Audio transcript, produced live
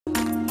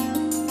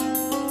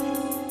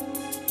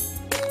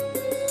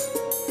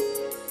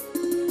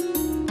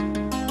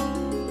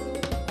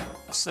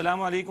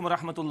السلام علیکم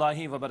ورحمۃ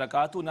اللہ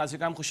وبرکاتہ۔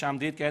 ناظرین خوش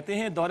آمدید کہتے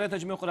ہیں۔ دورہ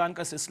ترجمہ قرآن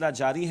کا سلسلہ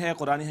جاری ہے۔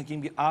 قرآن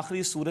حکیم کی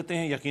آخری صورتیں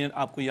ہیں، یقیناً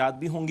آپ کو یاد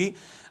بھی ہوں گی۔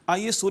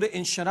 آئیے سورہ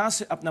انشراح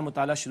سے اپنا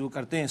مطالعہ شروع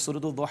کرتے ہیں۔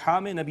 سورۃ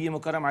الضحیٰ میں نبی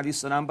مکرم علیہ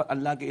السلام پر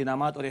اللہ کے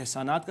انعامات اور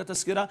احسانات کا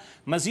تذکرہ،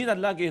 مزید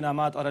اللہ کے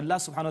انعامات اور اللہ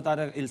سبحانہ و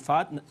تعالیٰ کا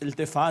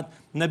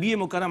التفات نبی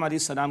مکرم علیہ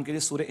السلام کے لیے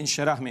سورہ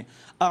انشراح میں۔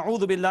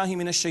 اعوذ باللہ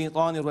من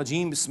الشیطان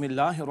الرجیم، بسم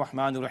اللہ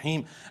الرحمن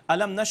الرحیم۔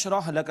 الم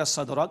نشرح لک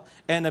صدرک،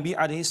 اے نبی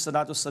علیہ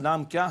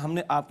السلام کیا ہم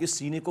نے آپ کے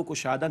سینے کو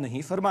کشادہ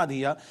نہیں فرما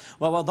دیا؟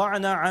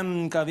 ووضعنا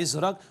عنک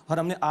وزرک، اور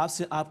ہم نے آپ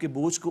سے آپ کے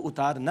بوجھ کو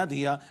اتار نہ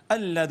دیا۔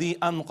 الذی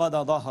انقض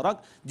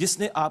ظہرک، جس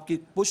نے آپ کی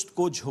پشت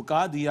کو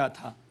جھکا دیا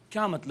تھا۔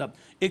 کیا مطلب؟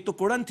 ایک تو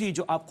کڑن تھی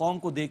جو آپ قوم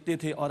کو دیکھتے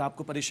تھے اور آپ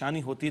کو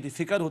پریشانی ہوتی تھی،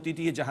 فکر ہوتی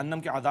تھی یہ جہنم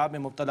کے عذاب میں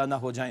مبتلا نہ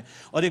ہو جائیں،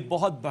 اور ایک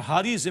بہت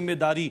بھاری ذمہ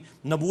داری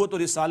نبوت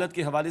اور رسالت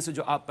کے حوالے سے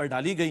جو آپ پر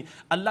ڈالی گئی،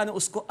 اللہ نے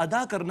اس کو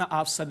ادا کرنا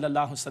آپ صلی اللہ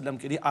علیہ وسلم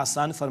کے لیے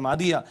آسان فرما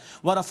دیا۔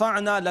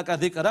 وَرَفَعْنَا لَكَ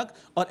ذِكْرَكَ،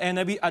 اور اے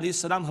نبی علیہ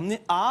السلام ہم نے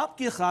آپ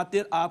کی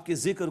خاطر آپ کے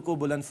ذکر کو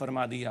بلند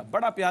فرما دیا۔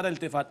 بڑا پیارا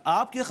التفات،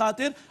 آپ کی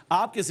خاطر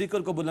آپ کے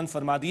ذکر کو بلند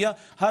فرما دیا۔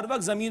 ہر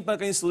وقت زمین پر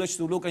کہیں سورج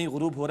طلوع کہیں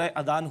غروب ہو رہا ہے،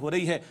 اذان ہو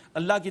رہی ہے،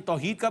 اللہ کی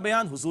توحید کا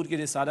بیان، حضور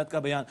کی رسالت کا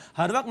بیان،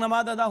 ہر وقت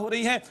نماز ادا ہو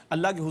رہی ہے،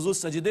 اللہ کے حضور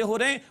سجدے ہو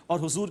رہے ہیں اور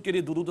حضور کے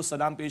لیے درود و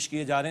سلام پیش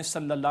کیے جا رہے ہیں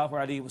صلی اللہ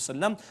علیہ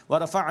وسلم۔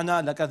 وَرَفَعْنَا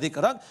لَكَ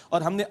ذِكْرَكَ،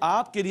 اور ہم نے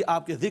آپ کے لیے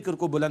آپ کے ذکر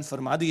کو بلند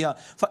فرما دیا۔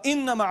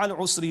 فَإِنَّ مَعَ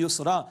الْعُسْرِ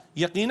يُسْرًا،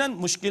 یقیناً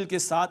مشکل کے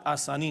ساتھ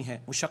آسانی ہے۔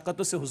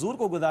 مشقتوں سے حضور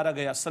کو گزارا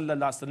گیا صلی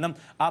اللہ علیہ وسلم،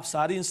 آپ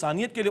ساری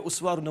انسانیت کے لیے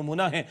اسوہ اور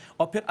نمونہ ہیں،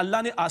 اور پھر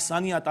اللہ نے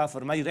آسانی عطا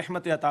فرمائی،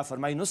 رحمت عطا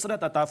فرمائی،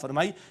 نصرت عطا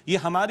فرمائی، یہ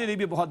ہمارے لیے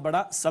بھی بہت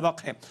بڑا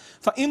سبق ہے۔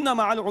 فَإِنَّ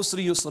مَعَ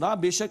الْعُسْرِ يُسْرًا،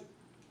 بے شک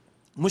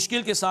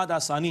مشکل کے ساتھ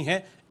آسانی ہے۔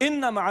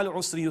 ان مع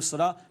العسر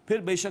یسرا، پھر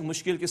بے شک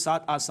مشکل کے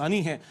ساتھ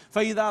آسانی ہے۔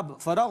 فَإِذَا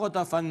فَرَغْتَ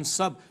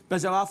فَانْصَبْ، پہ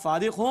جب آپ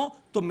فارغ ہوں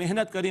تو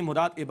محنت کریں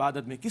مراد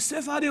عبادت میں۔ کس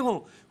سے فارغ ہوں؟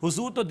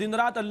 حضور تو دن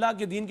رات اللہ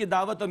کے دین کی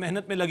دعوت اور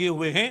محنت میں لگے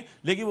ہوئے ہیں،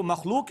 لیکن وہ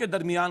مخلوق کے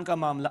درمیان کا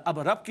معاملہ اب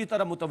رب کی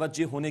طرف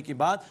متوجہ ہونے کے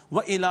بعد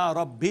وَإِلَىٰ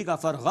رَبِّكَ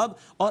فَارْغَب،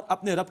 اور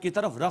اپنے رب کی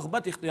طرف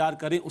رغبت اختیار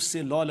کریں، اس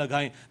سے لو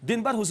لگائیں۔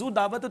 دن بھر حضور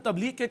دعوت و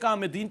تبلیغ کے کام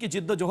میں، دین کی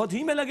جد و جہد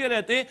ہی میں لگے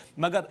رہتے،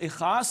 مگر ایک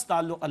خاص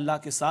تعلق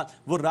اللہ کے ساتھ،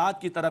 وہ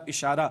رات کی طرف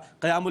اشارہ،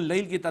 قیام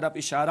اللیل کی طرف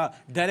اشارہ،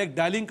 ڈائریکٹ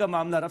ڈائلنگ کا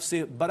معاملہ، رب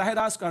سے براہ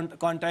راست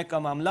کانٹیکٹ کا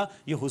معاملہ،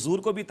 یہ حضور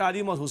کو بھی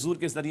تعلیم اور حضور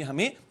کے ذریعے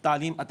ہمیں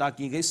تعلیم عطا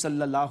کی گئی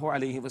صلی اللہ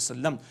علیہ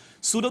وسلم۔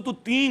 سورۃ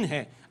التین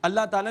ہے،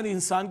 اللہ تعالیٰ نے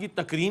انسان کی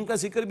تکریم کا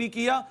ذکر بھی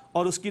کیا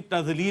اور اس کی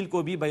تذلیل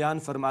کو بھی بیان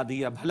فرما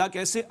دیا۔ بھلا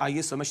کیسے؟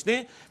 آئیے سمجھتے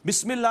ہیں۔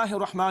 بسم اللہ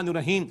الرحمن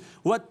الرحیم۔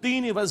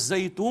 والتین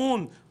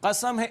والزیتون،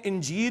 قسم ہے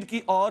انجیر کی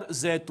اور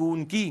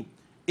زیتون کی،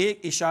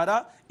 ایک اشارہ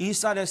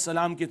عیسیٰ علیہ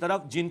السلام کی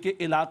طرف جن کے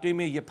علاقے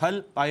میں یہ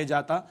پھل پائے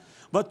جاتا۔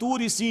 وطور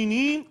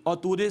سینین، اور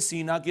طور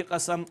سینا کی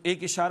قسم،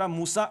 ایک اشارہ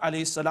موسیٰ علیہ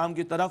السلام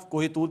کی طرف،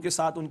 کوہ طور کے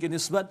ساتھ ان کی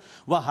نسبت۔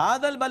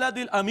 وہذا البلد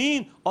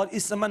الامین، اور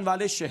اس امن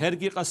والے شہر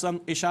کی قسم،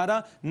 اشارہ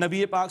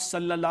نبی پاک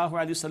صلی اللہ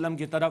علیہ وسلم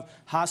کی طرف۔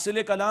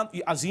 حاصل کلام،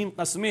 یہ عظیم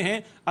قسمیں ہیں،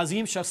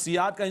 عظیم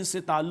شخصیات کا ان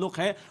سے تعلق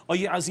ہے، اور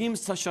یہ عظیم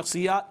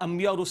شخصیات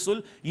انبیاء اور رسل،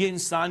 یہ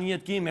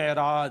انسانیت کی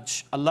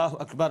معراج۔ اللہ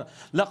اکبر۔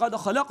 لقد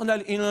خلقنا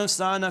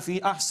الانسان فی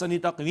احسن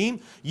تقویم،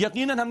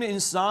 یقیناً ہم نے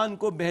انسان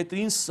کو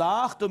بہترین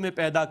ساخت میں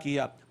پیدا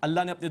کیا۔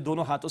 اللہ نے اپنے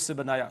دونوں ہاتھوں سے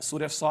بنایا،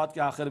 سورہ صاد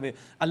کے آخر میں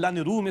اللہ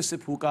نے روح میں سے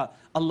پھونکا،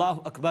 اللہ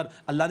اکبر،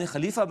 اللہ نے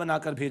خلیفہ بنا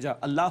کر بھیجا،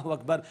 اللہ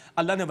اکبر،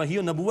 اللہ نے وحی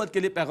و نبوت کے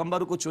لیے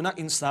پیغمبروں کو چنا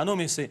انسانوں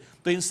میں سے،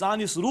 تو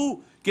انسان اس روح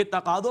کے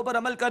تقاضوں پر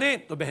عمل کرے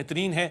تو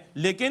بہترین ہے،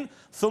 لیکن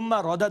ثم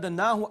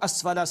رددناہ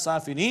اسفل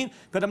سافلین،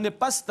 پھر ہم نے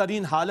پست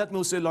ترین حالت میں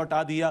اسے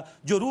لوٹا دیا۔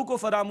 جو روح کو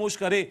فراموش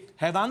کرے،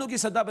 حیوانوں کی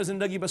سطح پر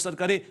زندگی بسر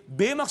کرے،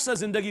 بے مقصد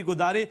زندگی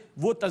گزارے،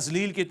 وہ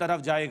تذلیل کی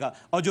طرف جائے گا،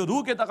 اور جو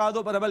روح کے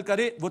تقاضوں پر عمل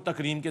کرے وہ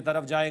تکریم کی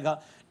طرف جائے گا۔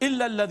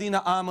 الا الذین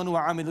آمنوا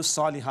وعملوا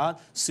الصالحات،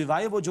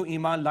 سوائے وہ جو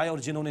ایمان لائے اور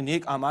جنہوں نے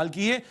نیک اعمال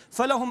کیے،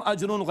 فلہم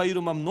اجر غیر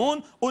ممنون،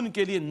 ان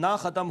کے لیے نہ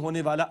ختم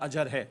ہونے والا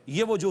اجر ہے۔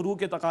 یہ وہ جو روح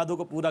کے تقاضوں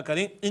کو پورا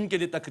کریں، ان کے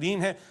لیے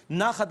تکریم ہے،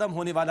 نہ ختم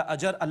ہونے والا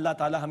اجر، اللہ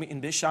تعالی ہمیں ان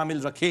میں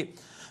شامل رکھے۔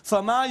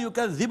 فما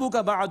یکذبک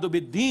بعد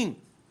بالدین،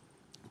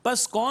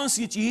 پس کون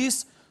سی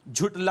چیز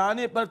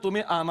جھٹلانے پر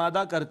تمہیں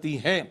آمادہ کرتی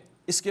ہے؟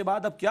 اس کے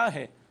بعد اب کیا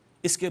ہے؟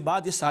 اس کے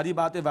بعد یہ ساری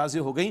باتیں واضح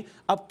ہو گئیں،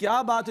 اب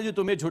کیا بات ہے جو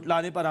تمہیں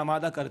جھٹلانے پر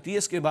آمادہ کرتی ہے؟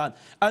 اس کے بعد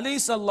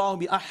الیس اللہ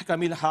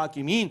باحکم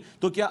الحاکمین،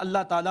 تو کیا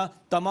اللہ تعالیٰ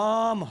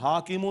تمام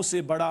حاکموں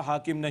سے بڑا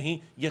حاکم نہیں؟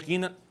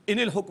 یقیناً ان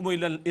الحکم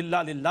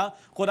الا للہ،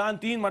 قرآن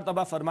 3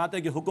 مرتبہ فرماتا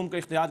ہے کہ حکم کا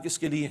اختیار کس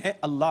کے لیے ہے؟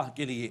 اللہ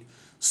کے لیے۔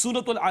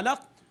 سورۃ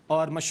العلق،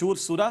 اور مشہور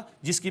سورہ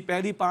جس کی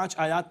پہلی 5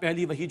 آیات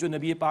پہلی وحی جو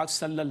نبی پاک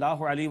صلی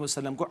اللہ علیہ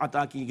وسلم کو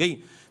عطا کی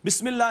گئی۔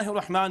 بسم اللہ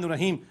الرحمن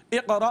الرحیم۔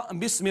 اقرأ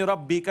بسم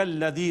ربک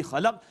الذی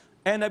خلق،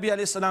 اے نبی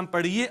علیہ السلام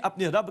پڑھیے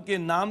اپنے رب کے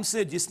نام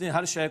سے جس نے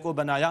ہر شے کو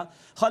بنایا۔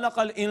 خلق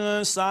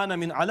الانسان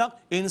من علق،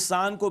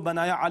 انسان کو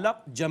بنایا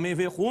علق، جمے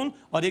ہوئے خون،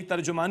 اور ایک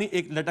ترجمانی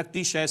ایک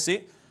لٹکتی شے سے۔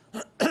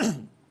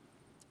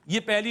 یہ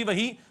پہلی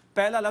وحی،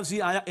 پہلا لفظ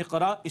ہی آیا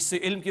اقرا، اس سے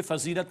علم کی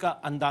فضیلت کا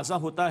اندازہ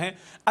ہوتا ہے۔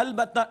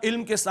 البتہ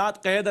علم کے ساتھ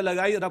قید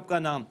لگائی رب کا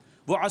نام،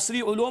 وہ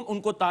عصری علوم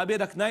ان کو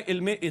تابع رکھنا ہے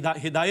علم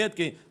ہدایت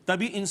کے،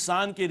 تبھی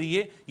انسان کے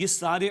لیے یہ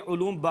سارے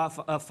علوم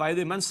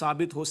فائدہ مند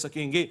ثابت ہو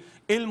سکیں گے۔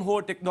 علم ہو،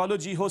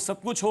 ٹیکنالوجی ہو،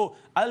 سب کچھ ہو،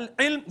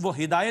 العلم وہ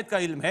ہدایت کا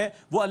علم ہے،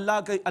 وہ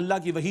اللہ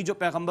کی وحی جو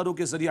پیغمبروں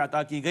کے ذریعے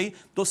عطا کی گئی،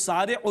 تو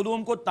سارے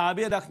علوم کو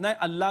تابع رکھنا ہے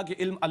اللہ کے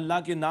علم، اللہ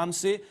کے نام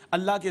سے،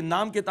 اللہ کے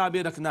نام کے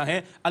تابع رکھنا ہے،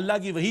 اللہ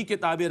کی وحی کے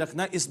تابع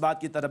رکھنا ہے، اس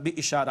بات کی طرف بھی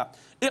اشارہ۔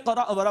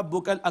 اقرأ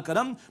وربک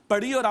الاکرم،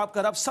 پڑھی اور آپ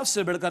کا رب سب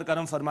سے بڑھ کر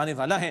کرم فرمانے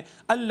والا ہے،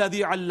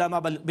 الذی علم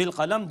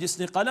بالقلم، جس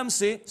نے قلم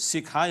سے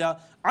سکھایا،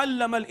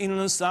 علم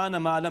الانسان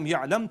ما لم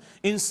يعلم،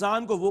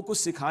 انسان کو وہ کچھ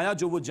سکھایا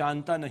جو وہ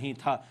جانتا نہیں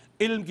تھا۔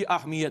 علم کی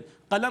اہمیت،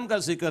 قلم کا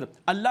ذکر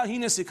اللہ ہی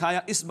نے سکھایا،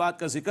 اس بات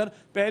کا ذکر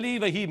پہلی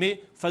وحی میں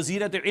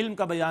فضیلت علم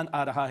کا بیان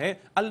آ رہا ہے۔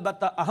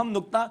 البتہ اہم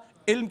نقطہ،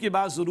 علم کی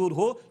بات ضرور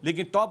ہو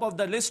لیکن ٹاپ آف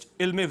دا لسٹ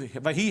علم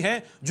وحی ہے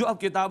جو اب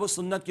کتاب و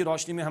سنت کی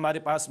روشنی میں ہمارے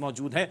پاس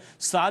موجود ہے۔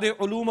 سارے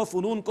علوم و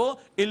فنون کو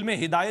علم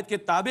ہدایت کے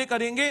تابع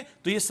کریں گے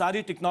تو یہ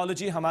ساری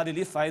ٹیکنالوجی ہمارے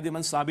لیے فائدہ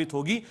مند ثابت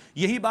ہوگی۔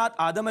 یہی بات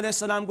آدم علیہ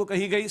السلام کو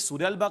کہی گئی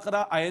سورہ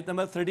البقرہ آیت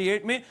نمبر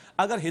 38 میں،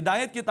 اگر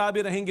ہدایت کے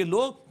تابع رہیں گے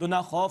لوگ تو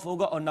نہ خوف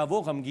ہوگا اور نہ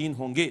وہ غمگین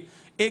ہوں گے۔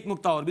 ایک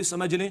نقطہ اور بھی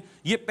سمجھ لیں،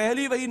 یہ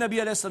پہلی وحی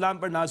نبی علیہ السلام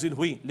پر نازل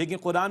ہوئی لیکن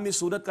قرآن میں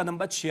سورت کا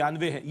نمبر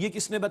 96 ہے۔ یہ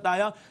کس نے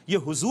بتایا؟ یہ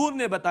حضور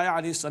نے بتایا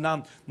علیہ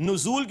السلام۔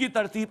 نزول کی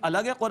ترتیب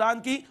الگ ہے قرآن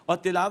کی، اور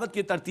تلاوت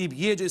کی ترتیب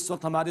یہ جو اس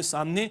وقت ہمارے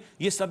سامنے،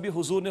 یہ سب بھی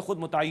حضور نے خود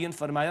متعین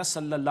فرمایا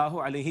صلی اللہ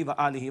علیہ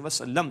وآلہ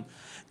وسلم۔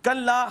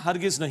 کلا،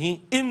 ہرگز نہیں،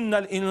 ان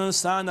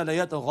الانسان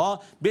لیطغی،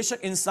 بے شک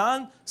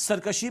انسان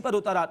سرکشی پر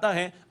اتر آتا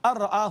ہے، ان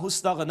رآہ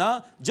استغنی،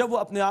 جب وہ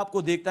اپنے آپ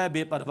کو دیکھتا ہے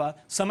بے پرواہ،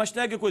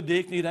 سمجھتا ہے کہ کوئی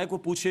دیکھ نہیں رہا ہے،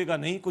 کوئی پوچھے گا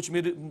نہیں، کچھ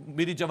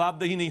میری جواب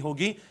دہی نہیں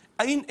ہوگی۔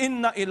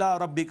 ان الی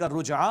ربک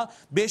الرجعی،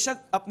 بے شک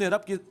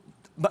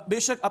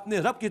اپنے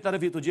رب کی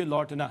طرف ہی تجھے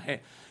لوٹنا ہے۔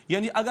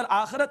 یعنی اگر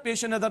آخرت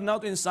پیش نظر نہ ہو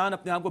تو انسان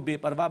اپنے آپ کو بے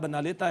پرواہ بنا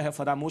لیتا ہے،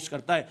 فراموش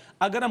کرتا ہے۔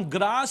 اگر ہم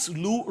گراس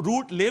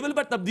روٹ لیول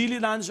پر تبدیلی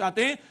لانا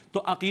چاہتے ہیں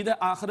تو عقیدہ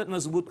آخرت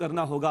مضبوط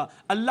کرنا ہوگا،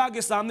 اللہ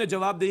کے سامنے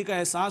جواب دہی کا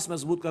احساس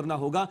مضبوط کرنا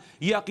ہوگا۔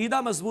 یہ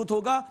عقیدہ مضبوط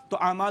ہوگا تو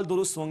اعمال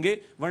درست ہوں گے،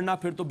 ورنہ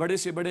پھر تو بڑے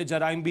سے بڑے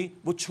جرائم بھی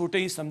وہ چھوٹے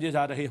ہی سمجھے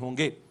جا رہے ہوں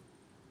گے۔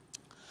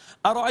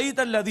 ارأیت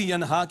الذی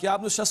ینہا، کہ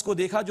آپ نے شخص کو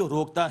دیکھا جو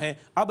روکتا ہے،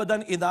 عبدا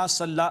اذا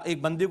صلی،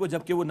 ایک بندے کو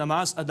جبکہ وہ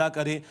نماز ادا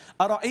کرے،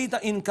 ارأیت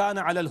ان کان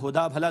علی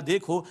الہدی، بھلا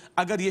دیکھو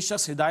اگر یہ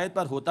شخص ہدایت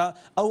پر ہوتا،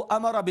 او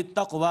امر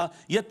بالتقوی،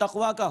 یہ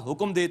تقوی کا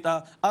حکم دیتا،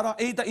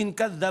 ارأیت ان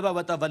کذب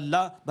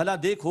وتولی، بھلا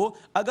دیکھو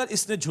اگر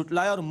اس نے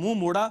جھٹلایا اور منہ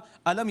موڑا،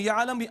 الم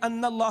یعلم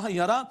بان اللہ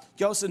یری،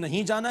 کیا اسے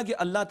نہیں جانا کہ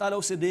اللہ تعالیٰ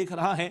اسے دیکھ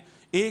رہا ہے۔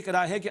 ایک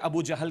رائے ہے کہ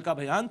ابو جہل کا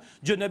بیان،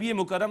 جو نبی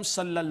مکرم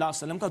صلی اللہ علیہ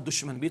وسلم کا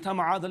دشمن بھی تھا،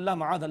 معاذ اللہ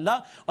معاذ اللہ،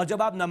 اور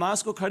جب آپ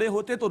نماز کو کھڑے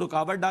ہوتے تو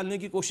رکاوٹ ڈالنے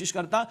کی کوشش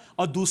کرتا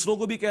اور دوسروں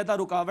کو بھی کہتا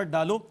رکاوٹ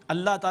ڈالو۔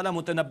 اللہ تعالیٰ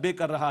متنبہ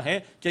کر رہا ہے،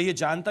 کیا یہ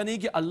جانتا نہیں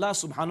کہ اللہ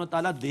سبحانہ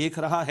وتعالیٰ دیکھ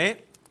رہا ہے؟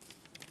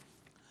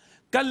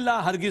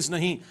 کلا، ہرگز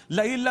نہیں،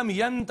 لئن لم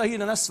ینتہی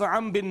لنسفعا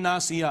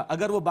بالناصیہ،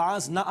 اگر وہ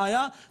باز نہ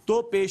آیا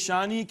تو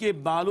پیشانی کے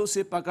بالوں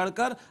سے پکڑ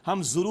کر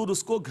ہم ضرور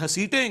اس کو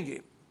گھسیٹیں گے۔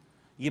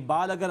 یہ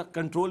بال اگر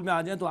کنٹرول میں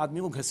آ جائیں تو آدمی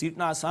کو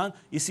گھسیٹنا آسان،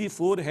 اسی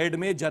فور ہیڈ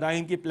میں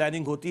جرائم کی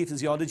پلاننگ ہوتی ہے،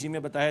 فزیولوجی میں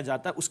بتایا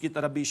جاتا ہے، اس کی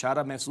طرف بھی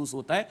اشارہ محسوس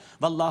ہوتا ہے،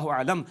 واللہ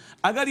اعلم۔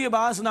 اگر یہ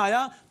باز نہ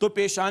آیا تو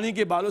پیشانی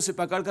کے بالوں سے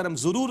پکڑ کر ہم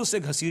ضرور اسے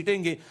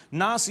گھسیٹیں گے۔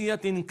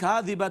 ناصیۃ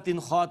کاذبۃ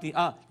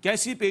خاطئہ،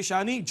 کیسی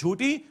پیشانی؟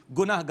 جھوٹی،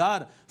 گناہ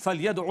گار۔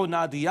 فلیدع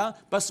نادیہ،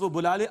 پس وہ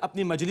بلا لے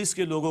اپنی مجلس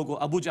کے لوگوں کو۔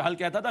 ابو جہل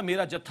کہتا تھا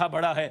میرا جتھا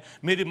بڑا ہے،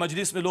 میری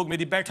مجلس میں لوگ،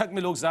 میری بیٹھک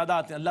میں لوگ زیادہ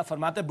آتے ہیں، اللہ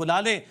فرماتے بلا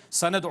لے،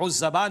 سندع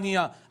الزبانیہ،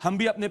 ہم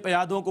بھی اپنے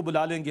پیادوں کو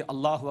بلا لیں گے۔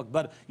 اللہ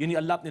اکبر، یعنی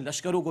اللہ اپنے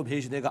لشکروں کو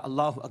بھیج دے گا۔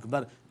 اللہ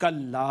اکبر۔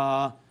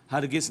 کلا،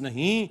 ہرگز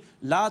نہیں،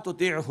 لا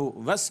تطعہ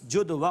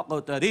واسجد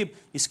واقترب،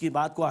 اس کی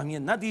بات کو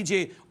اہمیت نہ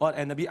دیجیے اور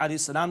اے نبی علیہ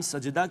السلام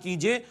سجدہ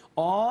کیجیے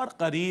اور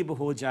قریب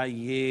ہو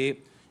جائیے۔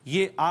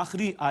 یہ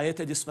آخری آیت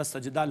ہے جس پر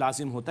سجدہ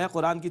لازم ہوتا ہے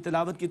قرآن کی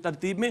تلاوت کی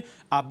ترتیب میں۔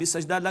 آپ بھی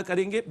سجدہ ادا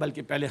کریں گے،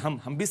 بلکہ پہلے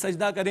ہم بھی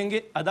سجدہ کریں گے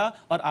ادا،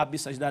 اور آپ بھی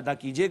سجدہ ادا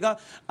کیجیے گا۔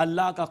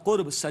 اللہ کا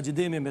قرب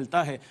سجدے میں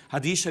ملتا ہے۔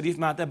 حدیث شریف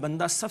میں آتا ہے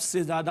بندہ سب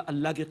سے زیادہ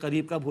اللہ کے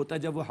قریب کب ہوتا ہے؟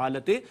 جب وہ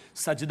حالت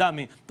سجدہ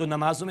میں، تو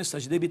نمازوں میں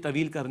سجدے بھی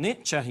طویل کرنے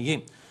چاہیے۔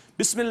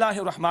 بسم اللہ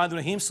الرحمن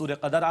الرحیم، سورہ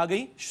قدر آ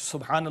گئی،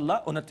 سبحان اللہ،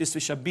 29ویں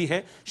شب بھی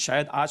ہے،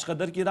 شاید آج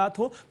قدر کی رات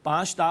ہو۔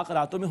 5 طاق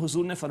راتوں میں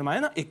حضور نے فرمایا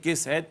نا،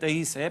 21 ہے،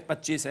 23 ہے،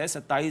 25 ہے،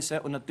 27 ہے،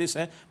 29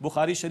 ہے۔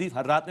 بخاری شریف،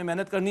 ہر رات میں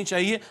محنت کرنی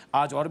چاہیے،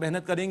 آج اور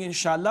محنت کریں گے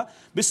انشاءاللہ۔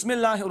 بسم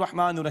اللہ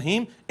الرحمن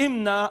الرحیم،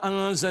 انا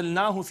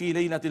انزلناہ فی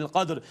لیلۃ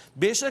القدر،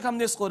 بے شک ہم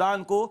نے اس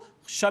قرآن کو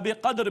شب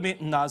قدر میں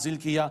نازل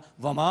کیا۔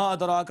 وما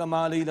ادراک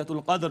ما لیلۃ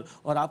القدر،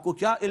 اور آپ کو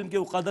کیا علم کہ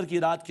وہ قدر کی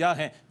رات کیا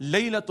ہے؟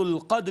 لیلۃ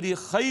القدر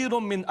خیر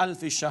من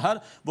الف شہر،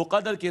 وہ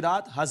قدر کی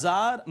رات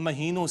 1000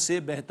 مہینوں سے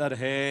بہتر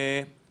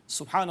ہے۔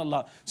 سبحان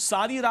اللہ،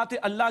 ساری راتیں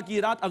اللہ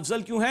کی رات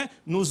افضل کیوں ہیں؟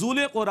 نزول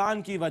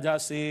قرآن کی وجہ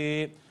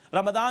سے۔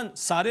 رمضان،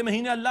 سارے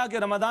مہینے اللہ کے،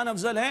 رمضان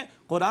افضل ہے،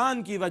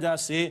 قرآن کی وجہ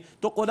سے،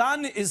 تو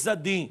قرآن نے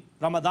عزت دی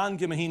رمضان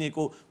کے مہینے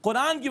کو،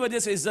 قرآن کی وجہ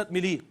سے عزت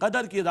ملی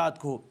قدر کی رات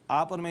کو۔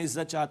 آپ اور میں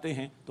عزت چاہتے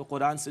ہیں تو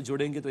قرآن سے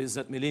جڑیں گے تو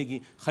عزت ملے گی۔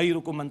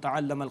 خیرکم من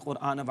تعلم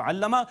القرآن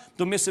وعلمہ،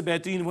 تم میں سے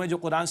بہترین وہ ہیں جو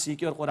قرآن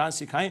سیکھے اور قرآن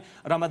سکھائیں۔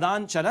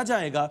 رمضان چلا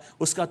جائے گا،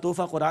 اس کا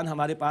تحفہ قرآن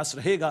ہمارے پاس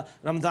رہے گا۔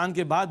 رمضان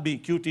کے بعد بھی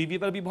QTV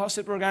پر بھی بہت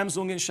سے پروگرامز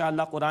ہوں گے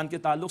انشاءاللہ قرآن کے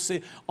تعلق سے،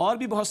 اور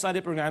بھی بہت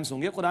سارے پروگرامز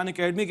ہوں گے۔ قرآن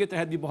اکیڈمی کے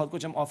تحت بھی بہت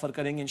کچھ ہم آفر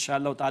کریں گے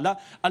انشاءاللہ تعالی۔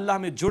 اللہ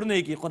ہمیں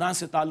جڑنے کی، قرآن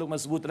سے تعلق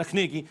مضبوط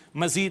رکھنے کی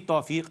مزید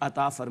توفیق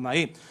عطا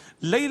فرمائے۔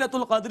 لیلۃ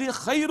القدر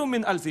خیر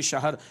من الف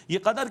شہر، یہ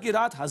قدر کی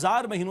رات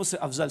 1000 مہینوں سے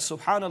افضل۔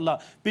 سبحان اللہ،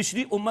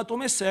 پچھلی امتوں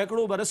میں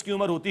سینکڑوں برس کی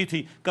عمر ہوتی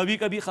تھی، کبھی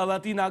کبھی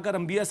خواتین آ کر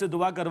انبیاء سے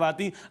دعا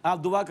کرواتی،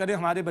 آپ دعا کریں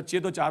ہمارے بچے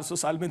تو 400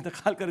 سال میں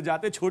انتقال کر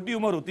جاتے، چھوٹی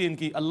عمر ہوتی ان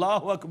کی۔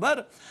 اللہ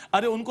اکبر،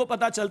 ارے ان کو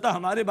پتہ چلتا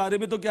ہمارے بارے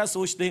میں تو کیا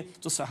سوچتے۔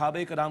 تو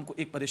صحابہ کرام کو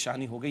ایک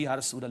پریشانی ہو گئی، یا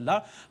رسول اللہ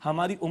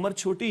ہماری عمر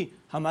چھوٹی،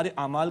 ہمارے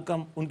اعمال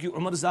کم، ان کی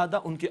عمر زیادہ،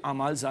 ان کے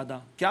اعمال زیادہ،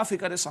 کیا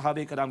فکر ہے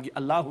صحابہ کرام کی۔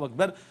 اللہ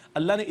اکبر،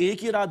 اللہ نے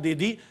ایک ہی رات دے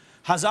دی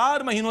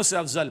 1000 مہینوں سے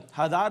افضل۔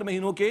 1000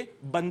 مہینوں کے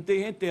بنتے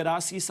ہیں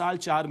 83 سال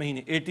 4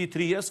 مہینے،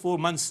 83 years 4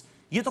 months،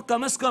 یہ تو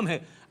کم از کم ہے۔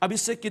 اب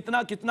اس سے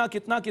کتنا کتنا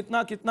کتنا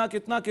کتنا کتنا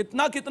کتنا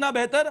کتنا کتنا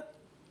بہتر،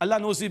 اللہ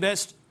نوز دی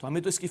بیسٹ۔ تو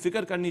ہمیں تو اس کی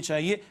فکر کرنی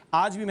چاہیے،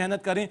 آج بھی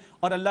محنت کریں۔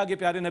 اور اللہ کے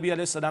پیارے نبی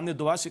علیہ السلام نے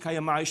دعا سکھائی،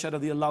 اما عائشہ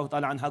رضی اللہ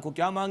تعالی عنہا کو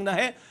کیا مانگنا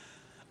ہے؟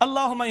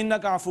 اللہم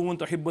انک عفو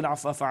تحب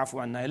العفو فاعف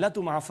عنا، اللہ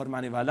تو معاف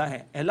فرمانے والا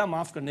ہے، اللہ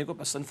معاف کرنے کو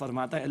پسند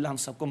فرماتا ہے، اللہ ہم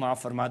سب کو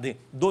معاف فرما دے۔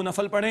 2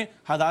 نفل پڑھیں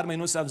 1000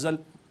 مہینوں سے افضل،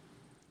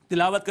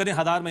 تلاوت کریں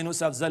 1000 مہینوں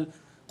سے افضل،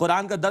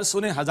 قرآن کا درس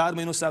سنیں 1000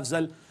 مہینوں سے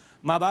افضل،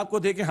 ماں باپ کو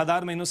دیکھیں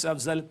 1000 مہینوں سے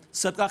افضل،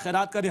 صدقہ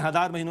خیرات کریں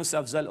 1000 مہینوں سے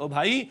افضل۔ او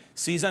بھائی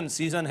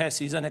سیزن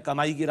ہے،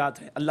 کمائی کی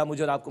رات ہے، اللہ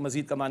مجھے اور آپ کو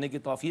مزید کمانے کی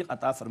توفیق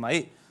عطا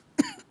فرمائے۔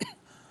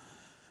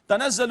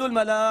 تنزل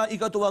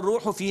الملائکۃ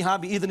والروح فیہا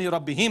بإذن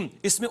ربہم،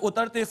 اس میں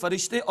اترتے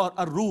فرشتے اور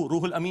الروح،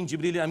 روح الامین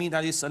جبریل امین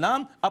علیہ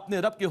السلام، اپنے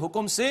رب کے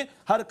حکم سے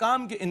ہر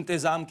کام کے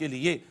انتظام کے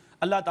لیے۔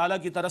 اللہ تعالیٰ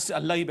کی طرف سے،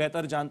 اللہ ہی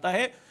بہتر جانتا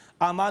ہے،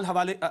 اعمال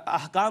حوالے،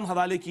 احکام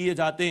حوالے کیے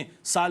جاتے ہیں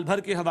سال بھر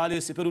کے حوالے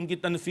سے، پھر ان کی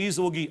تنفیذ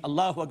ہوگی۔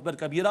 اللہ اکبر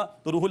کبیرہ،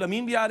 تو روح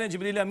الامین بھی آ رہے ہیں،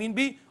 جبریل امین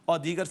بھی، اور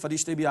دیگر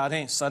فرشتے بھی آ رہے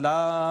ہیں۔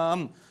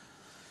 سلام،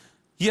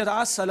 یہ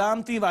رات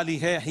سلامتی والی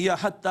ہے، یہ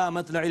حتی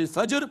مطلع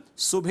الفجر،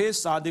 صبح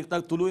صادق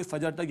تک، طلوع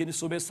فجر تک، یعنی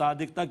صبح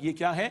صادق تک، یہ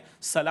کیا ہے؟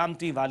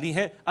 سلامتی والی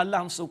ہے۔ اللہ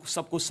ہم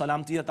سب کو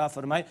سلامتی عطا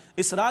فرمائے۔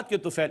 اس رات کے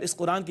طفیل، اس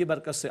قرآن کی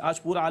برکت سے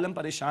آج پورا عالم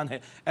پریشان ہے،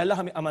 اللہ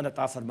ہمیں امن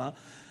عطا فرما،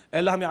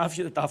 اللہ ہمیں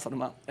عافیت عطا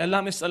فرما، اللہ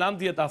ہمیں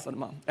سلامتی عطا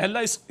فرما، اللہ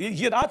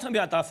یہ رات ہمیں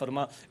عطا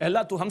فرما،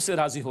 اللہ تو ہم سے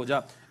راضی ہو جا،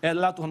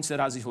 اللہ تو ہم سے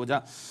راضی ہو جا۔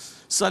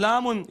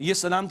 سلام، یہ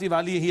سلامتی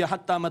والی ہے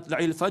حتی مطلع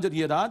الفجر،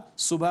 یہ رات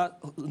صبح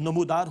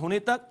نمودار ہونے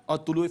تک اور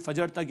طلوع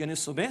فجر تک، یعنی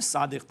صبح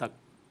صادق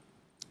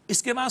تک۔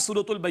 اس کے بعد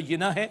سورۃ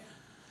البینہ ہے۔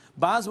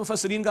 بعض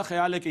مفسرین کا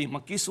خیال ہے کہ یہ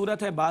مکی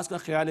صورت ہے، بعض کا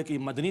خیال ہے کہ یہ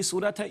مدنی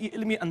صورت ہے۔ یہ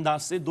علمی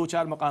انداز سے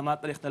 2-4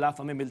 مقامات پر اختلاف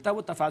ہمیں ملتا ہے،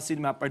 وہ تفاصیل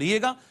میں آپ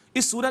پڑھیے گا۔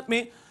 اس صورت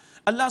میں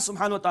اللہ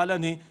سبحانہ وتعالی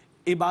نے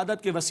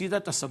عبادت کے وسیلہ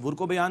تصور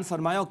کو بیان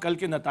فرمایا، اور کل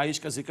کے نتائج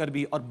کا ذکر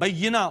بھی، اور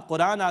بینہ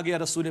قرآن آگے،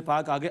 رسول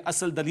پاک آگے،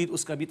 اصل دلیل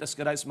اس کا بھی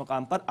تذکرہ اس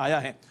مقام پر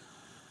آیا ہے۔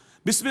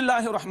 بسم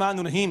اللہ الرحمن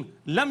الرحیم،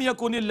 لم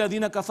یکن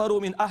الذین کفروا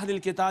من اہل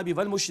الکتاب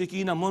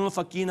والمشرکین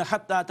منفکین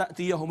حتی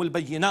تأتیہم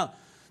البینہ،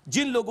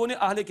 جن لوگوں نے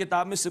اہل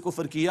کتاب میں سے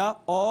کفر کیا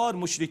اور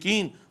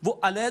مشرکین، وہ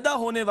علیحدہ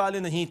ہونے والے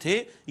نہیں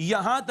تھے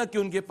یہاں تک کہ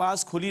ان کے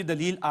پاس کھلی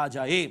دلیل آ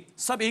جائے۔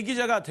 سب ایک ہی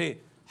جگہ تھے،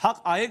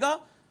 حق آئے گا،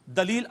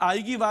 دلیل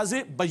آئے گی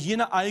واضح،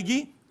 بینہ آئے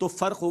گی، تو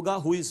فرق ہوگا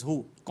ہو از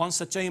ہو، کون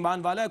سچا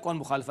ایمان والا ہے، کون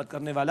مخالفت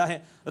کرنے والا ہے۔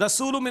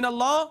 رسول من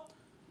اللہ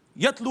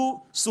یتلو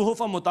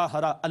صحف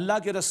مطہرہ، اللہ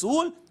کے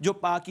رسول جو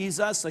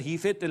پاکیزہ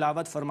صحیفے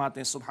تلاوت فرماتے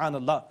ہیں۔ سبحان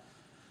اللہ،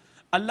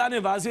 اللہ نے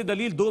واضح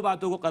دلیل 2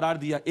 باتوں کو قرار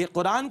دیا، ایک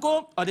قرآن کو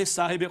اور ایک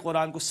صاحب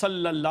قرآن کو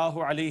صلی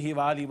اللہ علیہ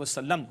وآلہ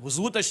وسلم۔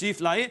 حضور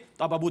تشریف لائے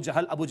تو اب ابو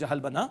جہل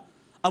بنا،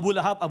 ابو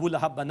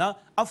لہب بنا،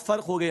 اب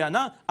فرق ہو گیا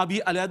نا، اب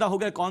یہ علیحدہ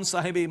ہو گئے کون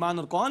صاحب ایمان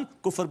اور کون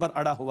کفر پر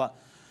اڑا ہوا۔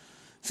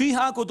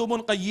 فیہا کتب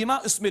قیمہ،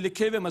 اس میں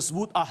لکھے ہوئے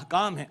مضبوط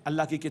احکام ہیں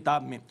اللہ کی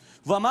کتاب میں۔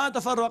 وما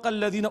تفرق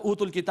الذین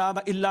اوتوا الکتاب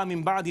الا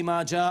من بعد ما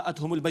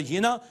جاءتهم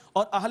البینہ،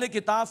 اور اہل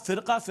کتاب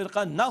فرقہ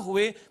فرقہ نہ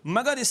ہوئے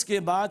مگر اس کے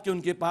بعد کہ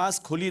ان کے پاس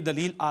کھلی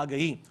دلیل آ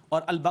گئی۔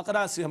 اور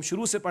البقرہ سے ہم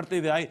شروع سے پڑھتے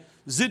ہوئے آئے،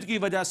 ضد کی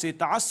وجہ سے،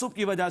 تعصب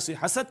کی وجہ سے،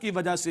 حسد کی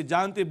وجہ سے،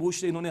 جانتے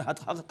بوجھتے انہوں نے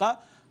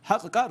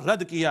حق کا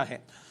رد کیا ہے۔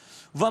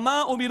 وما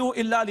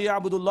امروا الا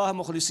ليعبدوا الله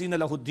مخلصین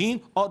لہ الدین،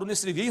 اور انہیں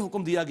صرف یہی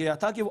حکم دیا گیا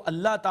تھا کہ وہ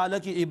اللہ تعالیٰ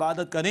کی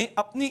عبادت کریں،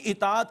 اپنی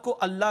اطاعت کو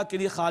اللہ کے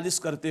لیے خالص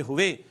کرتے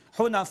ہوئے،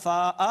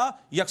 حنفاء،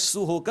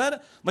 یکسو ہو کر،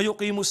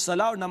 ویقیموا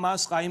الصلاۃ، اور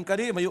نماز قائم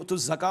کریں، ویؤتوا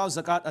الزکاۃ، اور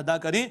زکوٰۃ ادا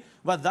کریں،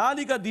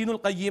 وذالک دین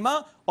القیمہ،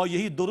 اور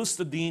یہی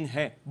درست دین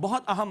ہے۔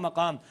 بہت اہم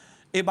مقام،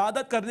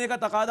 عبادت کرنے کا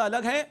تقاضا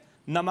الگ ہے،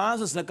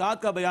 نماز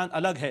زکوٰۃ کا بیان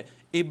الگ ہے۔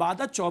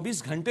 عبادت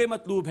 24 گھنٹے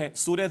مطلوب ہے۔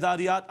 سورہ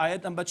ذاریات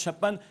آیت نمبر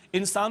 56،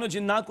 انسان و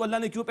جنات کو اللہ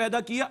نے کیوں پیدا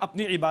کیا؟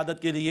 اپنی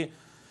عبادت کے لیے۔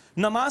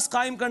 نماز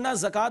قائم کرنا،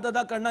 زکوٰۃ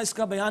ادا کرنا، اس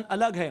کا بیان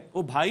الگ ہے۔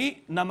 او بھائی،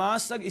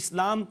 نماز تک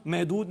اسلام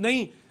محدود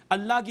نہیں،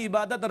 اللہ کی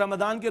عبادت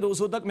رمضان کے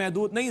روزوں تک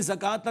محدود نہیں،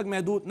 زکوٰۃ تک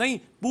محدود نہیں،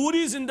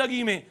 پوری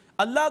زندگی میں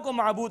اللہ کو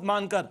معبود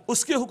مان کر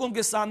اس کے حکم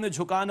کے سامنے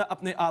جھکانا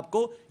اپنے آپ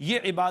کو، یہ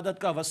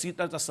عبادت کا وسیع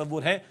تر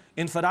تصور ہے۔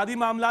 انفرادی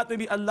معاملات میں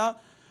بھی اللہ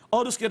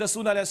اور اس کے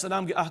رسول علیہ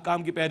السلام کے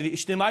احکام کی پیروی،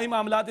 اجتماعی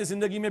معاملات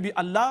زندگی میں بھی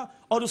اللہ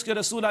اور اس کے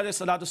رسول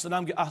علیہ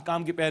السلام کے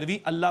احکام کی پیروی،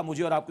 اللہ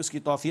مجھے اور آپ کو اس کی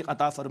توفیق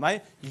عطا فرمائے،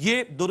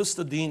 یہ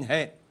درست دین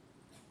ہے۔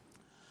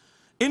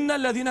 ان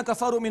الذين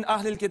كفروا من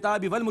اهل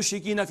الكتاب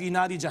والمشركين في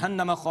نار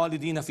جہنم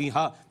خالدین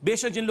فيها، بے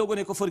شک جن لوگوں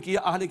نے کفر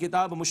کیا اہل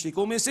کتاب و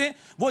مشرکوں میں سے،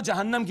 وہ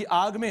جہنم کی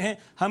آگ میں ہیں،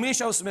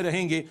 ہمیشہ اس میں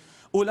رہیں گے۔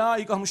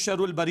 اولئک هم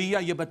شر البریہ،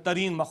 یہ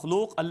بدترین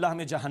مخلوق، اللہ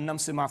ہمیں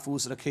جہنم سے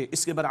محفوظ رکھے۔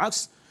 اس کے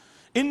برعکس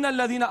ان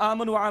الذين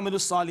آمنوا وعملوا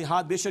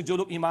الصالحات، بے شک جو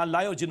لوگ ایمان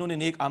لائے اور جنہوں نے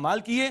نیک اعمال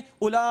کیے،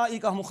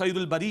 اولئک هم خیر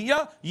البریہ،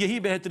 یہی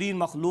بہترین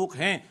مخلوق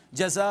ہیں۔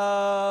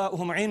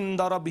 جزاؤہم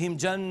عند ربہم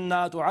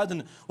جنات عدن،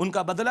 ان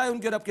کا بدلہ ہے ان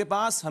کے رب کے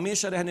پاس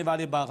ہمیشہ رہنے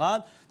والے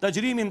باغات،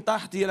 تجری من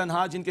تحتہا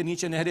الانہار، جن کے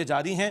نیچے نہریں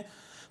جاری ہیں،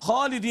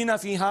 خالدین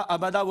فیہا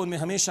ابدا، وہ ان میں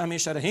ہمیشہ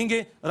ہمیشہ رہیں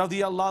گے۔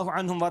 رضی اللہ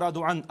عنہم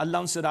ورضوا عنہ، اللہ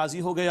ان سے راضی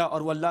ہو گیا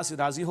اور وہ اللہ سے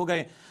راضی ہو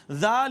گئے۔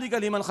 ذالک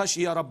لمن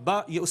خشی ربہ،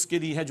 یہ اس کے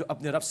لیے ہے جو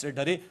اپنے رب سے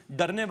ڈرے،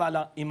 ڈرنے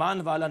والا،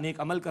 ایمان والا، نیک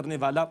عمل کرنے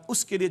والا،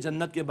 اس کے لیے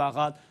جنت کے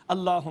باغات۔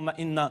 اللہم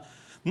انا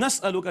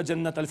نسألک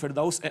جنت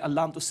الفردوس، اے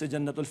اللہ ہم تجھ سے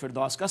جنت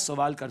الفردوس کا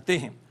سوال کرتے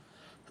ہیں۔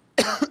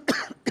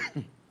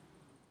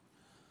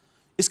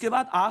 اس کے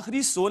بعد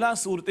آخری 16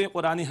 صورتیں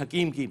قرآن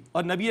حکیم کی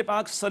اور نبی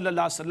پاک صلی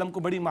اللہ علیہ وسلم کو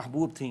بڑی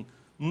محبوب تھیں۔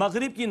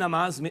 مغرب کی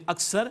نماز میں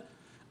اکثر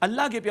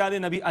اللہ کے پیارے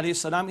نبی علیہ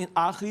السلام ان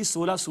آخری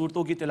 16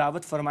 صورتوں کی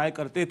تلاوت فرمایا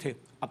کرتے تھے۔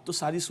 اب تو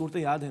ساری صورتیں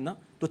یاد ہیں نا،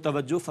 تو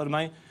توجہ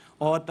فرمائیں،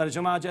 اور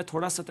ترجمہ آ جائے،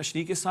 تھوڑا سا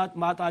تشریح کے ساتھ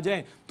بات آ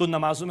جائے تو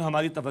نمازوں میں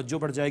ہماری توجہ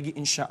بڑھ جائے گی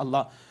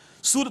انشاءاللہ۔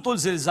 سورۃ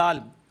الزلزال،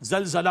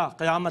 زلزلہ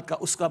قیامت کا،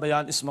 اس کا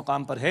بیان اس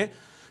مقام پر ہے۔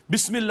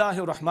 بسم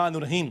اللہ الرحمن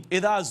الرحیم۔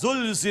 اذا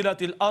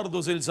زلزلت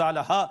الارض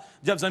زلزالہا،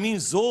 جب زمین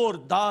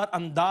زوردار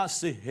انداز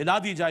سے ہلا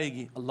دی جائے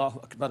گی،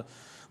 اللہ اکبر۔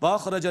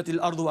 واخرجت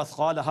الارض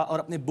اثقالہا، اور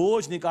اپنے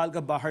بوجھ نکال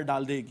کر باہر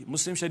ڈال دے گی۔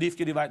 مسلم شریف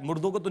کی روایت،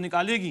 مردوں کو تو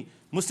نکالے گی،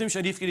 مسلم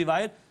شریف کی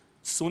روایت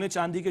سونے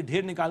چاندی کے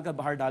ڈھیر نکال کر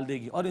باہر ڈال دے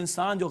گی۔ اور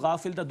انسان جو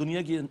غافل تھا،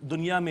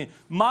 دنیا میں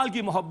مال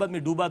کی محبت میں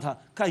ڈوبا تھا،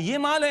 کہا یہ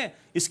مال ہے،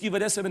 اس کی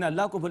وجہ سے میں نے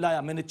اللہ کو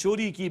بلایا، میں نے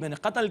چوری کی، میں نے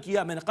قتل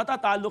کیا، میں نے قطع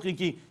تعلقی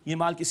کی، یہ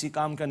مال کسی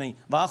کام کا نہیں۔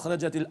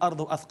 واخرجت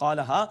الارض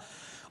اثقالہا،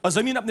 اور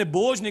زمین اپنے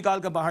بوجھ نکال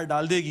کر باہر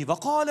ڈال دے گی۔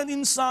 وقال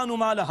الانسان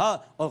ما لہا،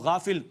 اور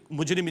غافل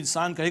مجرم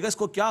انسان کہے گا اس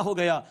کو کیا ہو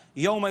گیا۔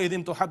 یومئذ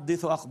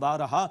تحدث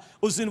اخبارہا،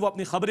 اس دن وہ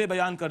اپنی خبریں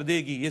بیان کر دے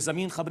گی، یہ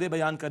زمین خبریں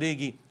بیان کرے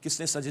گی، کس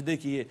نے سجدے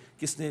کیے،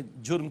 کس نے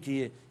جرم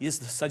کیے، یہ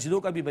سجدوں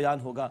کا بھی بیان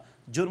ہوگا،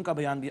 جرم کا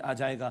بیان بھی آ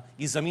جائے گا،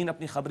 یہ زمین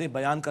اپنی خبریں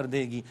بیان کر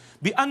دے گی۔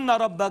 بِأَنَّ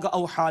رَبَّكَ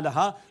أَوْحَىٰ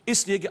لَهَا،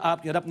 اس لیے کہ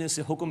آپ کے رب نے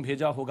اسے حکم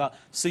بھیجا ہوگا۔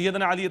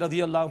 سیدنا علی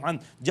رضی اللہ عنہ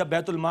جب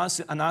بیت المال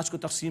سے اناج کو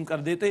تقسیم کر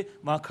دیتے،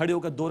 وہاں کھڑے ہو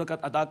کر 2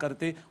 رکعت ادا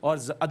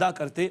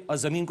کرتے اور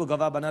زمین کو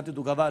گواہ بناتے،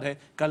 تو گواہ رہے،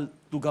 کل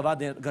تو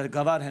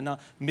گواہ رہنا،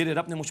 میرے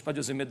رب نے مجھ پر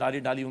جو ذمہ داری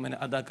ڈالی وہ میں نے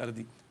ادا کر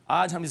دی۔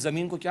 آج ہم اس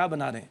زمین کو کیا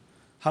بنا رہے ہیں؟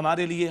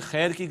 ہمارے لیے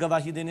خیر کی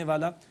گواہی دینے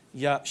والا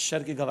یا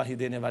شر کی گواہی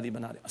دینے والی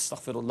بنا رہے؟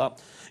 استغفر اللہ۔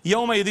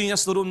 یومئذ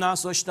یصدر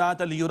الناس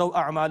اشتاتا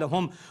لیروا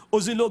اعمالہم،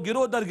 اس دن لوگ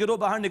گروہ در گروہ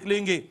باہر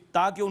نکلیں گے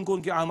تاکہ ان کو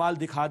ان کے اعمال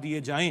دکھا دیے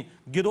جائیں۔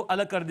 گروہ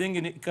الگ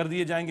کر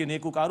دیے جائیں گے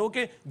نیکوکاروں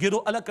کے،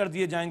 گروہ الگ کر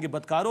دیے جائیں گے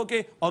بدکاروں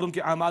کے، اور ان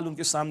کے اعمال ان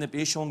کے سامنے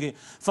پیش ہوں گے۔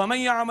 فمن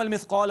یعمل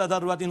مثقال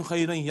ذرۃ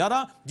خیرا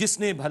یرہ، جس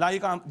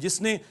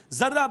نے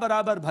ذرہ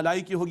برابر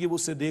بھلائی کی ہوگی وہ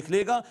اسے دیکھ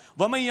لے گا۔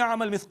 ومن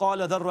یعمل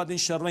مثقال ذرۃ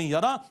شرا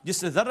یرہ،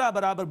 جس نے ذرہ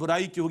برابر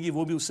برائی کی ہوگی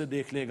وہ بھی اسے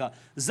دیکھ لے گا۔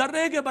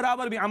 ذرے کے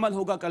برابر بھی عمل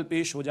ہوگا، کل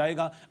پیش ہو جائے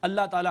گا۔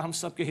 اللہ تعالی ہم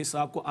سب کے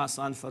حساب کو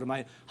آسان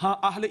فرمائے۔ ہاں،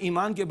 اہل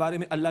ایمان کے بارے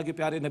میں اللہ کے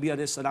پیارے نبی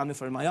علیہ السلام نے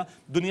فرمایا،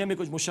 دنیا میں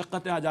کچھ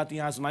مشقتیں آ جاتی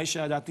ہیں،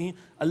 آزمائشیں آ جاتی ہیں،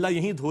 اللہ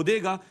یہیں دھو دے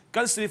گا،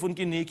 کل صرف ان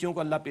کی نیکیوں کو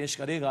اللہ پیش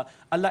کرے گا۔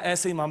 اللہ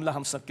ایسے ہی معاملہ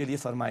ہم سب کے لیے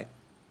فرمائے۔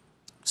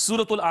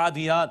 سورۃ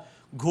العادیات،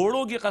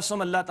 گھوڑوں کی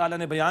قسم اللہ تعالیٰ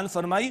نے بیان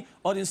فرمائی،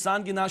 اور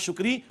انسان کی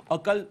ناشکری اور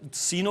کل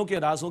سینوں کے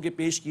رازوں کے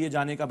پیش کیے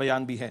جانے کا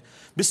بیان بھی ہے۔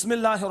 بسم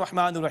اللہ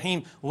الرحمن الرحیم۔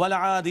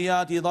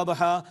 والعادیات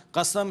ضبحا،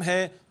 قسم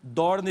ہے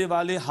دوڑنے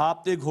والے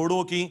ہاپتے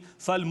گھوڑوں کی۔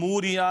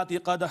 فالموریات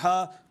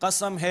قدحا،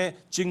 قسم ہے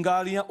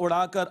چنگاریاں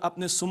اڑا کر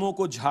اپنے سموں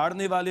کو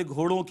جھاڑنے والے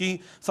گھوڑوں کی۔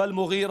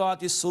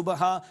 فالمغیرات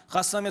صبحا،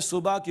 قسم ہے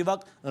صبح کے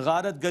وقت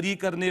غارت گری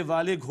کرنے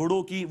والے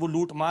گھوڑوں کی، وہ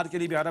لوٹ مار کے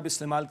لیے بھی عرب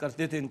استعمال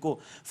کرتے تھے ان کو۔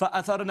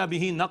 فاثرن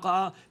به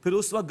نقعا، پھر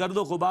اس وقت گرد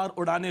و غبار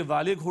اڑانے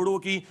والے گھوڑوں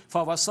کی۔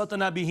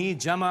 فوسطن به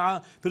جمعا،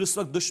 پھر اس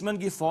وقت دشمن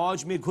کی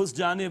فوج میں گھس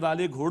جانے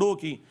والے گھوڑوں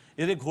کی۔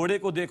 یہ گھوڑے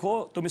کو دیکھو،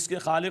 تم اس کے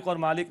خالق اور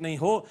مالک نہیں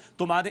ہو،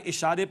 تمہارے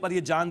اشارے پر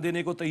یہ جان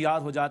دینے کو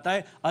تیار ہو جاتا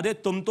ہے، ارے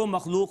تم تو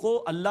مخلوق ہو،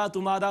 اللہ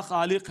تمہارا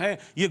خالق ہے۔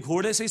 یہ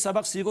گھوڑے سے ہی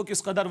سبق سیکھو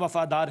کس قدر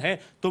وفادار ہے،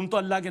 تم تو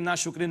اللہ کے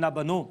ناشکرے نہ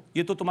بنو،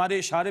 یہ تو تمہارے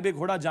اشارے پہ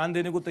گھوڑا جان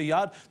دینے کو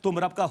تیار، تم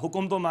رب کا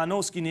حکم تو مانو،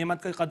 اس کی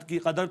نعمت کی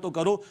قدر تو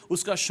کرو،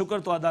 اس کا شکر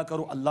تو ادا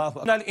کرو۔ اللہ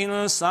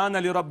الانسان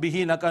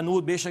لربہ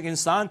لکنود، بے شک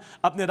انسان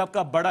اپنے رب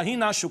کا بڑا ہی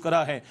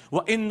ناشکرا ہے۔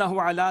 وانہ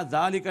علی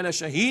ذلک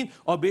لشہید،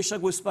 اور بے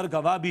شک وہ اس پر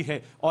گواہ بھی ہے۔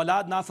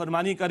 اولاد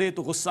نافرمانی کرے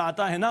تو غصہ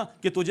آتا ہے نا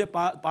کہ تجھے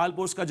پال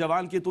پوس کا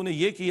جوان کی تو نے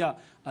یہ کیا،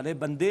 ارے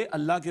بندے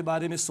اللہ کے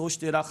بارے میں سوچ،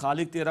 تیرا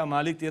خالق، تیرا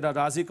مالک، تیرا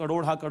رازق،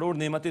 کروڑ ہا کروڑ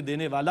نعمتیں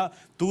دینے والا،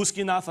 تو اس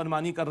کی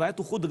نافرمانی کر رہا ہے،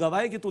 تو خود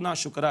گواہ ہے کہ تو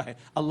ناشکرا ہے۔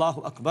 اللہ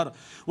اکبر۔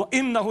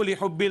 وَإِنَّهُ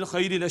لِحُبِّ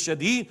الْخَيْرِ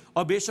لَشَدِيدٌ،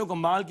 اور بے شک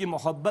مال کی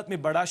محبت میں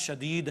بڑا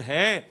شدید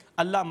ہے۔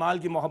 اللہ مال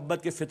کی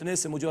محبت کے فتنے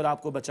سے مجھے اور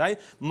آپ کو بچائے۔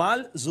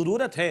 مال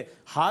ضرورت ہے،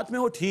 ہاتھ میں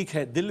ہو ٹھیک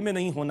ہے، دل میں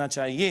نہیں ہونا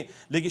چاہیے،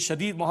 لیکن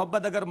شدید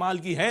محبت اگر مال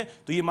کی ہے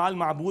تو یہ مال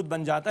معبود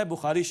بن جاتا ہے۔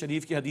 بخاری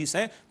شریف کی حدیث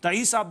ہے،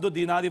 تعیس عبد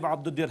الدینار و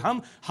عبد الدرہم،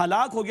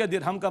 ہلاک ہو گیا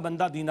درہم کا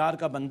بندہ، دینار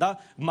کا بندہ۔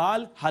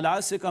 مال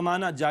حلال سے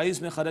کمانا،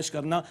 جائز میں خرچ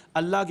کرنا،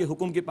 اللہ کے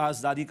حکم کی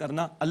پاسداری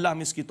کرنا، اللہ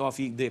ہمیں اس کی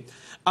توفیق دے۔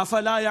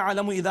 افلا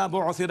یعلم اذا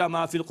بعثر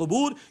ما فی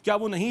القبور، کیا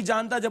وہ نہیں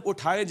جانتا جب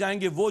اٹھائے جائیں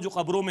گے وہ جو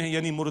قبروں میں ہیں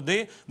یعنی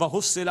مردے،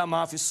 وحصل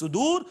ما فی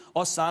الصدور،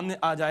 اور سامنے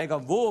آ جائے گا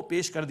وہ،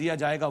 پیش کر دیا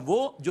جائے گا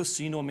وہ جو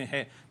سینوں میں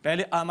ہے۔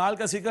 پہلے اعمال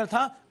کا ذکر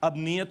تھا، اب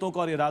نیتوں کا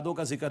اور ارادوں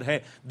کا ذکر ہے۔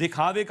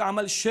 دکھاوے کا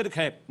عمل شرک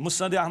ہے،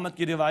 مسند احمد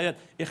کی روایت،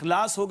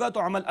 اخلاص ہوگا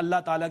تو عمل اللہ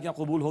تعالیٰ کے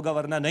قبول ہوگا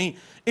ورنہ نہیں۔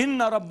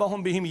 ان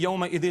ربہم بہم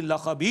یومئذ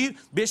لخبیر،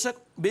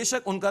 بے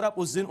شک ان کا رب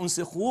اس دن ان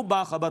سے خوب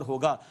باخبر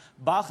ہوگا۔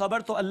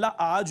 باخبر تو اللہ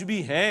آج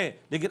بھی ہے،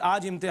 لیکن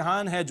آج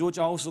امتحان ہے، جو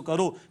چاہو سو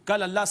کرو،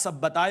 کل اللہ سب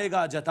بتائے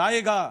گا،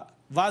 جتائے گا،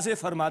 واضح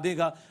فرما دے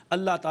گا۔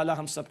 اللہ تعالی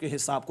ہم سب کے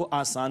حساب کو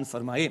آسان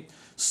فرمائے۔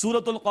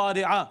 سورۃ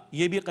القارعہ،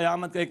 یہ بھی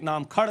قیامت کا ایک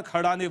نام، کھڑ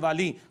کھڑانے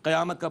والی،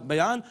 قیامت کا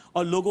بیان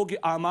اور لوگوں کے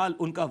اعمال،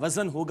 ان کا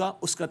وزن ہوگا،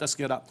 اس کا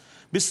تذکرہ۔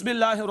 بسم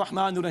اللہ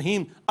الرحمن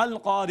الرحیم۔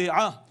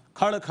 القارعہ،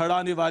 کھڑ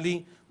کھڑانے والی۔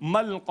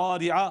 مل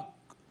قارعہ،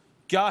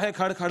 کیا ہے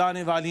کھڑ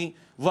کھڑانے والی؟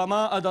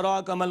 وما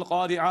ادراک ما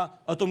القارعہ،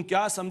 اور تم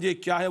کیا سمجھے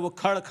کیا ہے وہ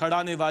کھڑ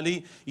کھڑانے والی؟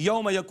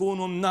 یوم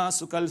یکون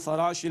الناس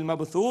کالفراش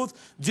المبثوث،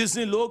 جس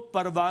دن لوگ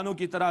پروانوں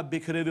کی طرح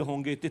بکھرے ہوئے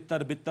ہوں گے،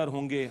 تتر بتر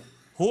ہوں گے،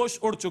 ہوش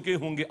اڑ چکے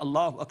ہوں گے۔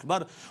 اللہ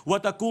اکبر۔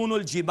 وتکون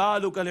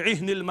الجبال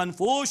کالعہن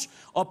المنفوش،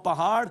 اور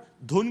پہاڑ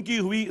دھنکی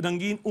ہوئی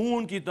رنگین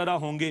اون کی طرح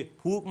ہوں گے،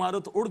 پھونک مارو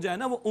تو اڑ جائے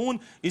نا وہ اون،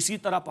 اسی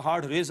طرح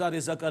پہاڑ ریزہ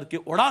ریزہ کر کے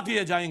اڑا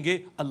دیے جائیں گے۔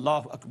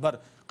 اللہ اکبر۔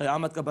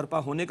 قیامت کا برپا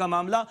ہونے کا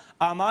معاملہ،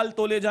 اعمال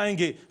تولے جائیں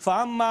گے۔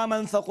 فَأَمَّا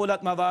مَنْ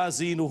ثَقُلَتْ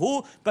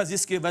مَوَازِينُهُ، پس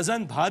جس کے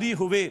وزن بھاری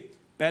ہوئے۔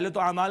 پہلے تو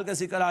اعمال کا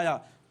ذکر آیا،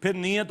 پھر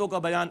نیتوں کا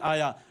بیان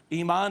آیا۔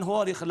 ایمان ہو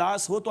اور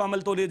اخلاص ہو تو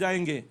عمل تولے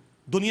جائیں گے،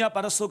 دنیا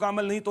پرستوں کا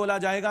عمل نہیں تولا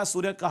جائے گا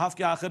سورہ کہف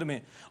کے آخر میں،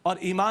 اور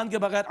ایمان کے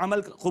بغیر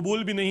عمل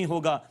قبول بھی نہیں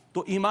ہوگا،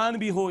 تو ایمان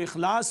بھی ہو،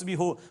 اخلاص بھی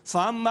ہو۔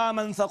 فَأَمَّا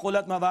مَنْ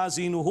ثَقُلَتْ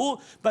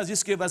مَوَازِينُهُ، پس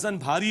جس کے وزن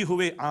بھاری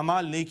ہوئے،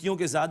 اعمال نیکیوں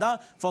کے زیادہ،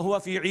 فَهُوَ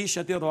فِي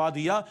عِيشَةٍ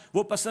رَاضِيَةٍ،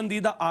 وہ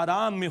پسندیدہ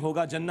آرام میں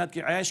ہوگا، جنت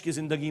کے عیش کی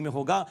زندگی میں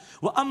ہوگا۔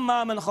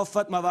 وَأَمَّا مَنْ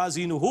خَفَّتْ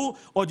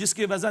مَوَازِينُهُ، اور جس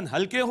کے وزن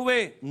ہلکے ہوئے،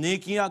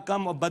 نیکیاں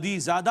کم اور بدی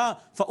زیادہ،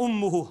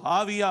 فَأُمُّهُ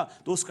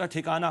هَاوِيَةٌ، تو اس کا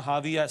ٹھکانہ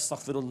ہاویہ،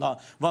 استغفر اللہ۔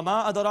 وَمَا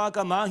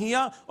أَدْرَاكَ مَا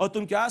هِيَ، اور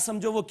تم کیا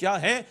سمجھو وہ کیا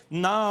ہے؟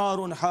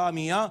 نار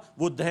حامیہ،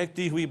 وہ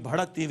دہکتی ہوئی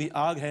بھڑکتی ہوئی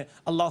آگ ہے۔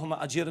 اللہم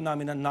اجرنا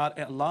من النار،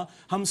 اے اللہ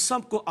ہم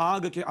سب کو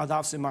آگ کے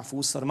عذاب سے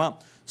محفوظ فرما۔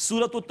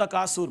 سورۃ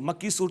التکاثر،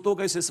 مکی صورتوں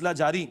کا سلسلہ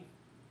جاری۔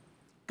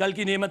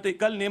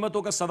 کل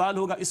نعمتوں کا سوال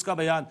ہوگا، اس کا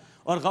بیان،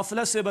 اور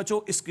غفلت سے بچو،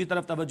 اس کی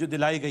طرف توجہ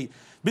دلائی گئی۔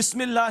 بسم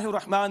اللہ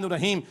الرحمن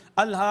الرحیم۔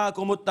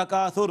 الہاکم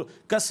التکاثر،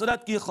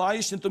 کثرت کی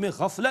خواہش نے تمہیں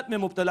غفلت میں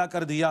مبتلا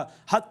کر دیا،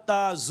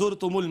 حتی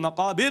زرتم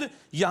المقابر،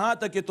 یہاں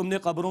تک کہ تم نے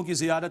قبروں کی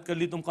زیارت کر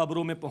لی، تم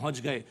قبروں میں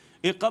پہنچ گئے۔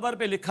 ایک قبر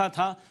پہ لکھا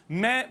تھا،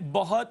 میں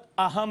بہت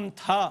اہم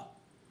تھا،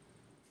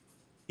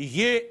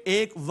 یہ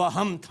ایک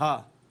وہم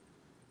تھا۔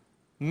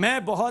 میں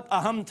بہت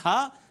اہم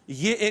تھا،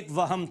 یہ ایک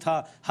وہم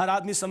تھا۔ ہر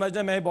آدمی سمجھ رہا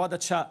ہے میں بہت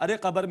اچھا، ارے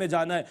قبر میں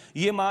جانا ہے،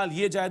 یہ مال،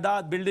 یہ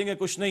جائیداد، بلڈنگیں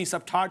کچھ نہیں،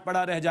 سب ٹھاٹ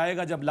پڑا رہ جائے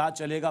گا جب لاد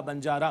چلے گا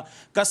بنجارا۔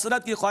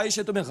 کثرت کی خواہش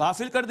نے تمہیں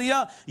غافل کر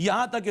دیا،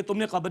 یہاں تک کہ تم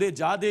نے قبریں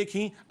جا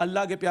دیکھیں۔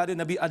 اللہ کے پیارے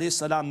نبی علیہ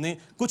السلام نے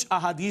کچھ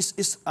احادیث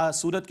اس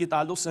صورت کی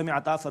تعلق سے ہمیں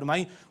عطا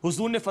فرمائی۔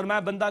 حضور نے فرمایا،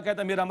 بندہ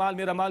کہتا ہے میرا مال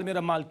میرا مال میرا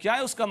مال، کیا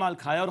ہے اس کا مال؟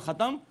 کھایا اور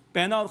ختم،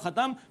 پہنا اور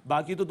ختم،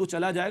 باقی تو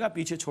چلا جائے گا،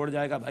 پیچھے چھوڑ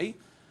جائے گا بھائی۔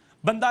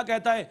 بندہ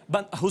کہتا ہے،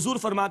 حضور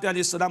فرماتے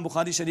علیہ السلام،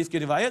 بخاری شریف کی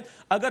روایت،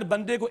 اگر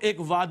بندے کو ایک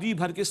وادی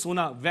بھر کے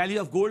سونا، ویلی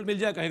آف گولڈ مل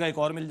جائے، کہے گا ایک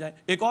اور مل جائے،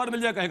 ایک اور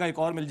مل جائے، کہے گا ایک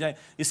اور مل جائے،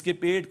 اس کے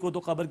پیٹ کو تو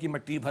قبر کی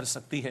مٹی بھر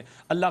سکتی ہے۔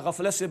 اللہ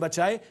غفلت سے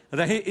بچائے،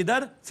 رہے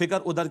ادھر فکر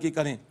ادھر کی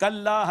کریں۔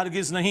 کلا،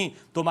 ہرگز نہیں،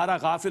 تمہارا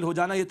غافل ہو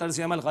جانا یہ طرز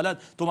عمل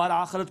غلط،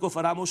 تمہارا آخرت کو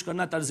فراموش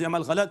کرنا طرز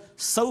عمل غلط۔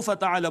 سوف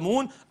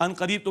تعلمون، ان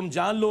قریب تم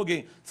جان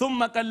لوگے۔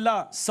 ثم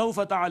کلا سوف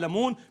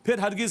تعلمون، پھر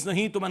ہرگز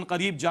نہیں تم ان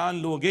قریب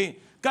جان لوگے۔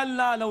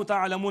 کلا لو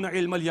تعلمون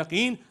علم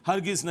الیقین،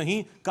 ہرگز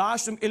نہیں،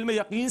 کاش تم علم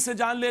یقین سے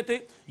جان لیتے۔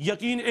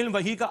 یقین علم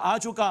وحی کا آ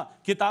چکا،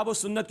 کتاب و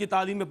سنت کی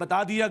تعلیم میں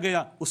بتا دیا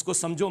گیا، اس کو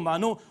سمجھو،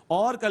 مانو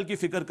اور کل کی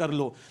فکر کر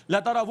لو۔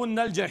 لترون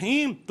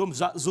الجحیم، تم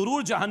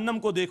ضرور جہنم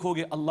کو دیکھو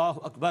گے۔ اللہ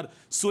اکبر۔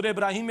 سورہ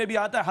ابراہیم میں بھی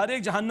آتا ہے، ہر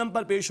ایک جہنم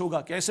پر پیش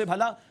ہوگا، کیسے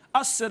بھلا؟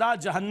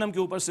 الصراط، جہنم کے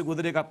اوپر سے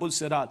گزرے گا پل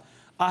صراط۔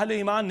 اہل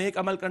ایمان نیک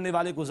عمل کرنے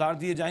والے گزار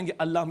دیے جائیں گے،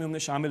 اللہ ہمیں انہیں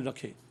شامل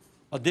رکھے۔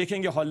 اور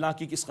دیکھیں گے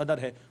ہولناکی کس قدر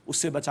ہے، اس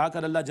سے بچا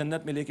کر اللہ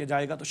جنت میں لے کے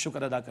جائے گا تو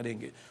شکر ادا کریں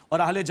گے، اور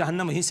اہل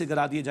جہنم وہیں سے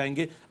گرا دیے جائیں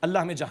گے، اللہ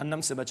ہمیں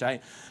جہنم سے بچائے۔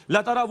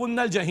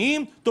 لَتَرَوُنَّ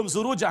الْجَحِيمَ، تم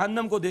ضرور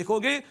جہنم کو دیکھو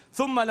گے،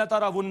 ثُمَّ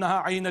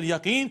لَتَرَوُنَّهَا عَيْنَ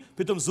الْيَقِينِ،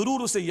 پھر تم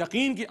ضرور اسے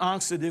یقین کی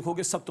آنکھ سے دیکھو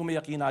گے، سب تمہیں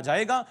یقین آ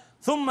جائے گا۔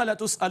 ثُمَّ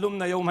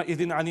لَتُسْأَلُنَّ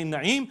يَوْمَئِذٍ عَنِ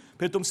النَّعِيمِ،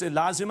 پھر تم سے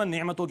لازماً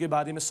نعمتوں کے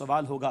بارے میں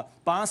سوال ہوگا۔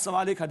 5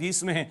 سوال ایک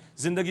حدیث میں ہیں،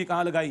 زندگی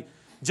کہاں لگائی،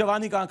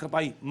 جوانی کہاں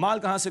کھپائی، مال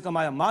کہاں سے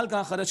کمایا، مال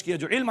کہاں خرچ کیا،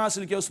 جو علم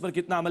حاصل کیا اس پر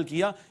کتنا عمل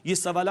کیا۔ یہ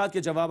سوالات کے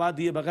جوابات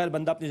دیے بغیر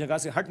بندہ اپنی جگہ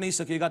سے ہٹ نہیں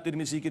سکے گا۔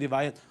 ترمذی کی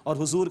روایت اور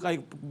حضور کا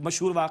ایک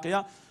مشہور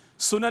واقعہ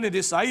سنن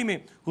نسائی میں،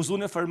 حضور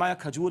نے فرمایا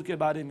کھجور کے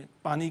بارے میں،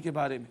 پانی کے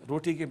بارے میں،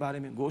 روٹی کے بارے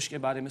میں، گوشت کے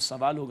بارے میں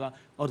سوال ہوگا،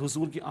 اور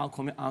حضور کی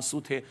آنکھوں میں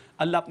آنسو تھے۔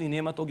 اللہ اپنی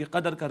نعمتوں کی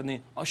قدر کرنے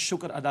اور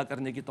شکر ادا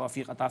کرنے کی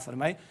توفیق عطا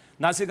فرمائے۔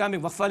 ناصرگاہ میں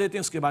وقفہ لیتے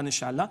ہیں، اس کے بعد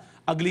انشاءاللہ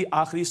اگلی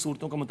آخری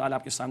صورتوں کا مطالعہ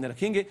آپ کے سامنے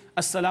رکھیں گے۔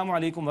 السلام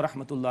علیکم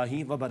ورحمۃ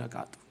اللہ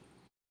وبرکاتہ۔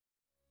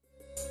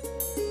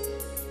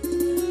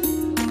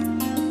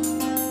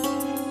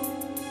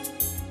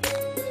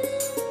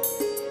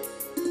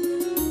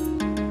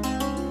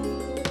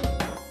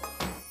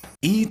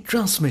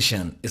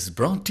 E-Transmission is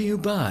brought to you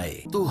by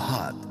دو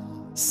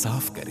ہاتھ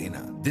صاف کرے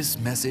نا۔ This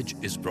message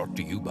is brought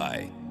to you by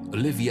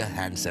Olivia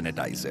Hand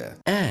Sanitizer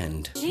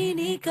and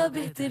چینی کا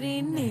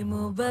بہترین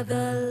نیمو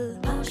بدل،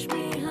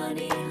 ہاشمی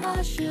ہنی،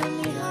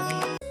 ہاشمی ہنی۔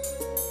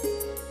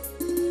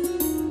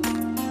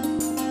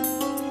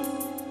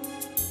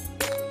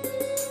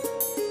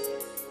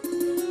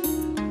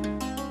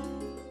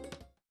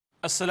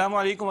 السلام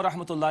علیکم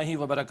ورحمۃ اللہ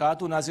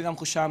وبرکاتہ۔ ناظرین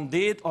خوش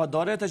آمدید، اور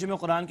دورہ ترجمہ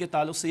قرآن کے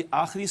تعلق سے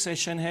آخری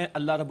سیشن ہے۔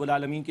 اللہ رب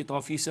العالمین کی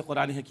توفیق سے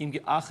قرآن حکیم کی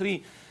آخری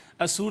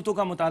صورتوں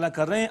کا مطالعہ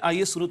کر رہے ہیں۔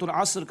 آئیے سورۃ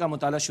العصر کا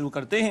مطالعہ شروع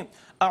کرتے ہیں۔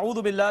 اعوذ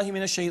باللہ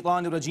من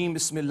الشیطان الرجیم،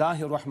 بسم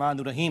اللہ الرحمن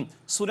الرحیم۔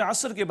 سورہ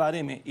عصر کے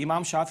بارے میں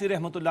امام شافعی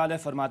رحمۃ اللہ علیہ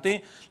فرماتے ہیں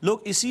لوگ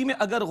اسی میں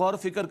اگر غور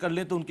فکر کر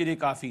لیں تو ان کے لیے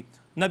کافی۔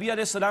 نبی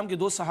علیہ السلام کے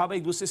 2 صحابہ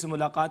ایک دوسرے سے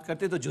ملاقات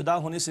کرتے تو جدا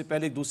ہونے سے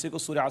پہلے ایک دوسرے کو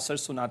سورہ عصر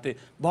سناتے،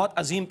 بہت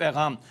عظیم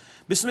پیغام۔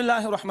 بسم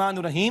اللہ الرحمن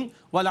الرحیم،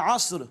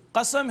 والعصر،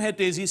 قسم ہے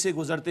تیزی سے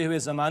گزرتے ہوئے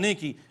زمانے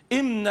کی،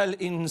 ان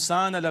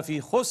الانسان لفی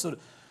خسر،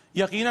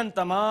 یقیناً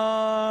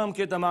تمام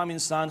کے تمام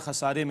انسان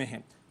خسارے میں ہیں۔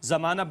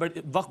 زمانہ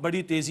وقت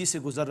بڑی تیزی سے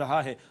گزر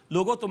رہا ہے،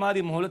 لوگوں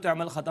تمہاری مہلت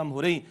عمل ختم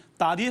ہو رہی،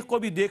 تاریخ کو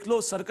بھی دیکھ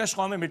لو، سرکش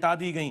قومیں مٹا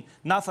دی گئیں،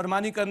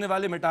 نافرمانی کرنے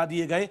والے مٹا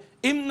دیے گئے۔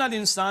 ان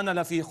الانسان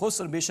لفی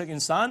خسر، بے شک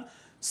انسان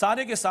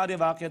سارے کے سارے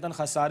واقعتاً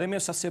خسارے میں۔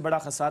 سب سے بڑا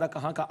خسارہ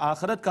کہاں کا؟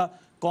 آخرت کا۔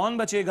 کون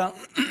بچے گا؟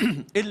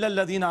 الا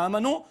الذین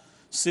آمنوا،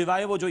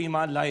 سوائے وہ جو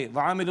ایمان لائے،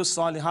 وعاملوا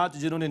الصالحات،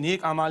 جنہوں نے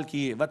نیک اعمال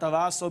کیے،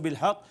 وتواصوا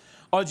بالحق،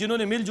 اور جنہوں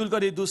نے مل جل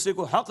کر ایک دوسرے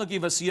کو حق کی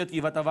وصیت کی،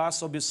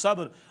 وتواصوا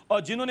بالصبر،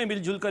 اور جنہوں نے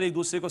مل جل کر ایک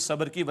دوسرے کو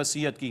صبر کی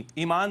وصیت کی۔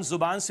 ایمان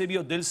زبان سے بھی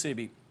اور دل سے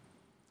بھی۔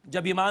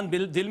 جب ایمان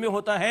دل میں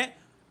ہوتا ہے،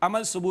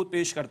 عمل ثبوت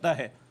پیش کرتا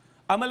ہے،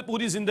 عمل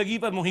پوری زندگی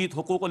پر محیط،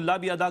 حقوق اللہ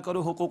بھی ادا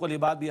کرو، حقوق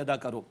العباد بھی ادا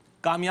کرو۔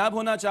 کامیاب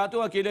ہونا چاہتے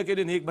ہو، اکیلے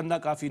اکیلے نیک بندہ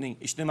کافی نہیں،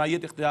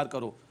 اجتماعیت اختیار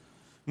کرو،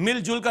 مل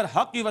جل کر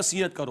حق کی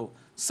وصیت کرو۔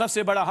 سب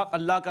سے بڑا حق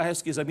اللہ کا ہے،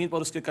 اس کی زمین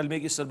پر اس کے کلمے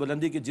کی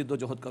سربلندی کی جد و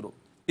جہد کرو۔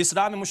 اس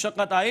راہ میں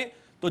مشقت آئے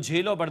تو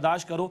جھیلو،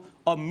 برداشت کرو،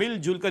 اور مل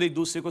جل کر ایک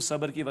دوسرے کو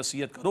صبر کی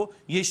وصیت کرو۔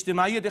 یہ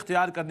اجتماعیت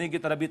اختیار کرنے کی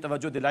طرف بھی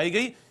توجہ دلائی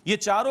گئی۔ یہ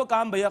چاروں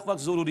کام بیک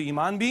وقت ضروری،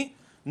 ایمان بھی،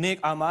 نیک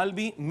اعمال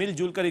بھی، مل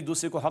جل کر ایک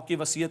دوسرے کو حق کی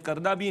وصیت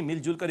کرنا بھی، مل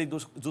جل کر ایک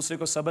دوسرے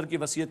کو صبر کی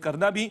وصیت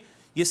کرنا بھی۔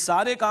 یہ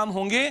سارے کام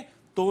ہوں گے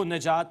تو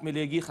نجات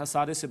ملے گی،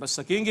 خسارے سے بچ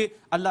سکیں گے۔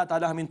 اللہ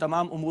تعالی ہم ان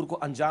تمام امور کو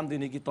انجام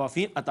دینے کی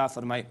توفیق عطا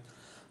فرمائے۔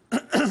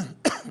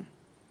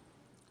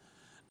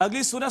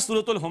 اگلی سورہ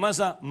سورۃ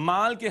الہمزہ،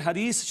 مال کے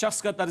حریص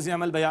شخص کا طرز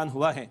عمل بیان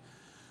ہوا ہے۔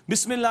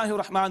 بسم اللہ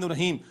الرحمن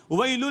الرحیم،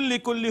 ویل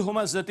لکل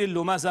ہمزۃ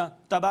لمزہ،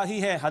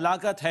 تباہی ہے،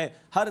 ہلاکت ہے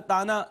ہر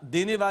تانا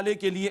دینے والے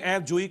کے لیے،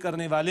 عیب جوئی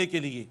کرنے والے کے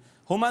لیے۔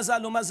 ہمزہ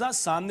لمزہ،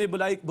 سامنے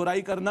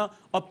برائی کرنا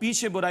اور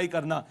پیچھے برائی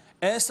کرنا۔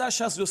 ایسا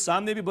شخص جو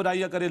سامنے بھی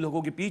برائیاں کرے،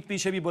 لوگوں کے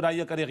پیچھے بھی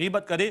برائیاں کرے،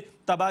 غیبت کرے،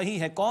 تباہی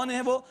ہے۔ کون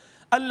ہے وہ؟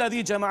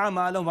 الذی جمع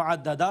مالا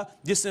وعددا،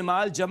 جس نے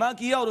مال جمع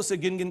کیا اور اسے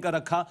گن گن کر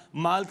رکھا،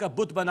 مال کا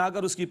بت بنا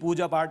کر اس کی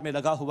پوجا پاٹ میں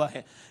لگا ہوا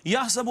ہے۔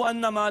 یحسب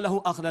ان مالہ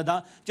اخلدا،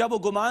 کیا وہ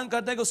گمان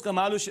کرتا ہے کہ اس کا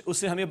مال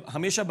اسے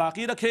ہمیشہ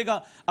باقی رکھے گا؟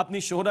 اپنی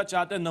شہرت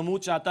چاہتا ہے،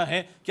 نمود چاہتا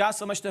ہے، کیا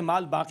سمجھتے ہیں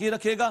مال باقی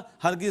رکھے گا؟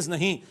 ہرگز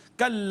نہیں۔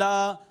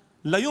 کلا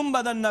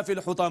لَيُنبَذَنَّ فِي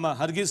الْحُطَمَةِ،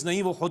 ہرگز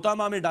نہیں، وہ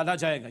حطمہ میں ڈالا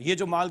جائے گا۔ یہ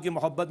جو مال کی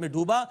محبت میں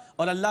ڈوبا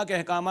اور اللہ کے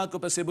احکامات کو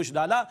پس بش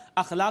ڈالا،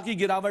 اخلاقی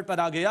گراوٹ پر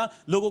آ گیا،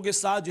 لوگوں کے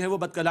ساتھ جو ہے وہ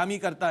بد کلامی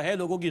کرتا ہے،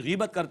 لوگوں کی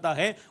غیبت کرتا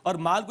ہے اور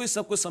مال کو اس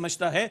سب کو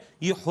سمجھتا ہے،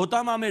 یہ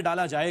حطمہ میں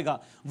ڈالا جائے گا۔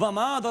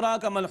 وَمَا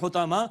أَدْرَاكَ مَا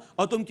الْحُطَمَةُ،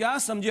 اور تم کیا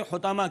سمجھے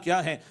حطمہ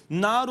کیا ہے؟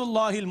 نار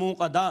اللہ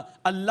الموقدہ،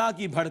 اللہ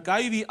کی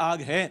بھڑکائی ہوئی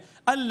آگ ہے،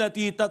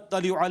 التی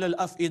تطلع علی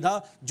الافئدہ،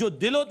 جو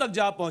دلوں تک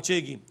جا پہنچے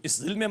گی۔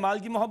 اس دل میں مال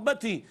کی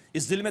محبت تھی،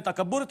 اس دل میں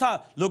تکبر تھا،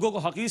 لوگوں کو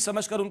حقیر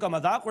سمجھ کر ان کا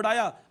مذاق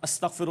اڑایا،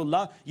 استغفر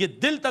اللہ، یہ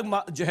دل تک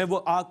جو ہے وہ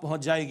آگ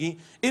پہنچ جائے گی۔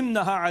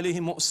 انہا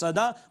علیہم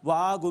مؤصدہ، وہ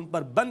آگ ان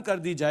پر بند کر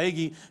دی جائے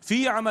گی،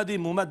 فی عمد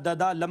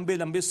ممددہ، لمبے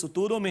لمبے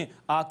ستونوں میں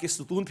آگ کے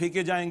ستون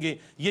پھینکے جائیں گے۔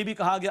 یہ بھی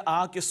کہا گیا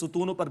آگ کے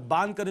ستونوں پر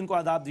باندھ کر ان کو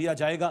عذاب دیا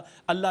جائے گا۔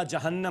 اللہ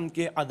جہنم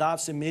کے عذاب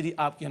سے میری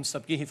آپ کی ہم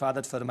سب کی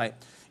حفاظت فرمائے۔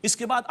 اس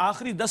کے بعد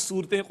آخری 10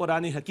 صورتیں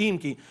قرآن حکیم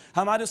کی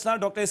ہمارے استاد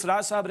ڈاکٹر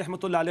اسرار صاحب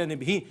رحمۃ اللہ علیہ نے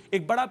بھی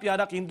ایک بڑا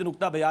پیارا قیمتی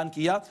نقطہ بیان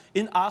کیا.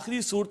 ان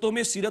آخری صورتوں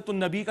میں سیرت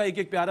النبی کا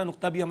ایک پیارا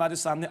نقطہ بھی ہمارے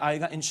سامنے آئے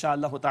گا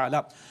انشاءاللہ تعالی,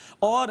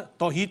 اور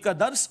توحید کا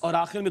درس, اور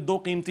آخر میں 2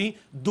 قیمتی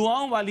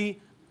دعاؤں والی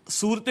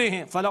صورتیں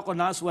ہیں فلق و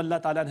ناس, وہ اللہ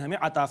تعالیٰ نے ہمیں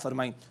عطا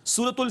فرمائیں.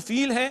 سورۃ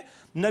الفیل ہے,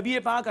 نبی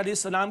پاک علیہ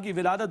السلام کی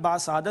ولادت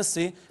بعد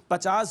سے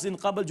 50 دن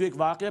قبل جو ایک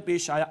واقعہ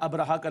پیش آیا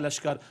ابرہہ کا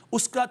لشکر,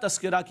 اس کا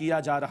تذکرہ کیا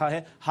جا رہا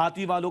ہے.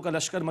 ہاتھی والوں کا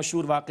لشکر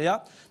مشہور واقعہ.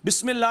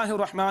 بسم اللہ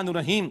الرحمن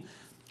الرحیم.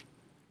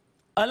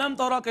 الم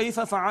تر کیف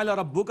فعل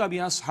ربک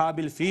باصحاب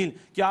الفیل,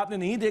 کیا آپ نے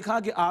نہیں دیکھا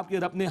کہ آپ کے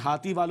رب نے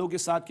ہاتھی والوں کے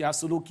ساتھ کیا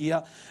سلوک کیا.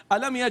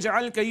 الم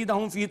یجعل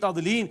کیدہم فی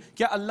تضلیل,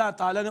 کیا اللہ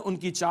تعالیٰ نے ان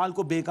کی چال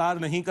کو بیکار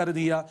نہیں کر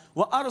دیا.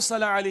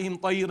 وارسل علیہم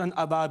طیرا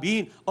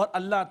ابابیل, اور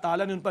اللہ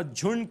تعالیٰ نے ان پر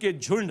جھنڈ کے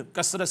جھنڈ,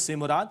 کثرت سے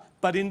مراد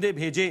پرندے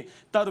بھیجے.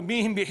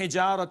 ترمیہم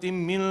بحجارۃ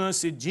من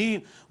سجیل,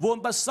 وہ ان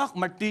پر سخت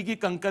مٹی کی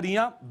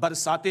کنکریاں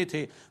برساتے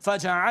تھے.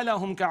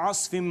 فجعلہم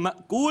کعصف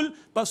مأکول,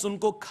 پس ان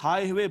کو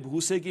کھائے ہوئے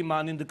بھوسے کی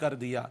مانند کر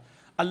دیا.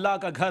 اللہ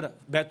کا گھر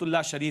بیت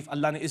اللہ شریف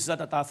اللہ نے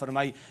عزت عطا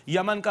فرمائی.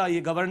 یمن کا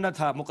یہ گورنر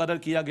تھا, مقرر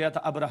کیا گیا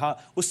تھا ابرہہ,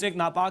 اس نے ایک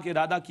ناپاک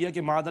ارادہ کیا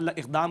کہ معاذ اللہ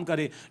اقدام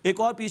کرے. ایک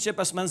اور پیچھے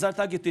پس منظر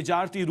تھا کہ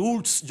تجارتی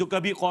روٹس جو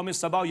کبھی قوم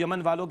سبا و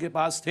یمن والوں کے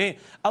پاس تھے,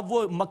 اب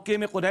وہ مکے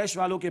میں قریش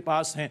والوں کے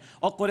پاس ہیں,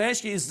 اور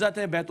قریش کی عزت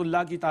ہے بیت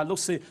اللہ کی تعلق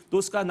سے, تو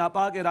اس کا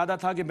ناپاک ارادہ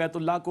تھا کہ بیت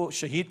اللہ کو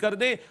شہید کر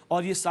دے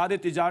اور یہ سارے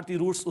تجارتی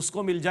روٹس اس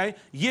کو مل جائے.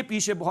 یہ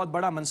پیچھے بہت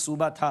بڑا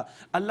منصوبہ تھا.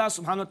 اللہ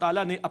سبحانہ و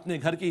تعالیٰ نے اپنے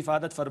گھر کی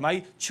حفاظت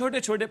فرمائی. چھوٹے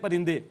چھوٹے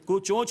پرندے کو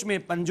چونچ میں,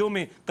 پنجوں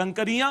میں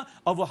کنکریاں,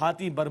 اور وہ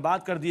ہاتھی برباد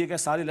کر دیے گئے,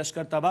 سارے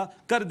لشکر تباہ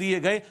کر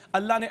دیے گئے.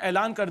 اللہ نے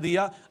اعلان کر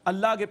دیا,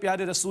 اللہ کے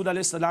پیارے رسول علیہ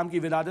السلام کی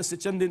ولادت سے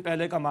چند دن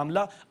پہلے کا معاملہ,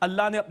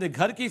 اللہ نے اپنے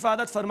گھر کی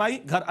حفاظت فرمائی.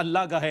 گھر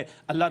اللہ کا ہے,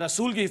 اللہ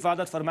رسول کی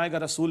حفاظت فرمائے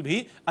گا, رسول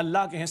بھی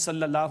اللہ کے ہیں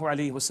صلی اللہ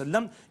علیہ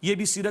وسلم. یہ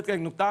بھی سیرت کا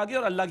ایک نقطہ آ گیا,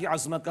 اور اللہ کی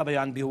عظمت کا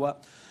بیان بھی ہوا.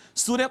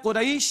 سورہ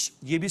قریش,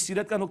 یہ بھی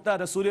سیرت کا نقطہ.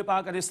 رسول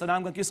پاک علیہ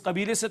السلام کا کس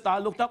قبیلے سے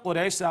تعلق تھا؟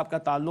 قریش سے آپ کا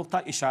تعلق تھا.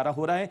 اشارہ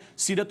ہو رہا ہے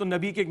سیرت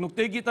النبی کے ایک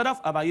نقطے کی طرف.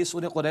 اب آئیے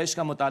سورہ قریش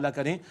کا مطالعہ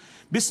کریں.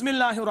 بسم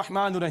اللہ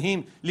الرحمن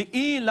الرحیم.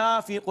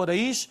 لإیلاف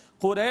قریش,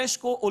 قریش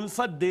کو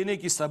الفت دینے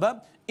کی سبب,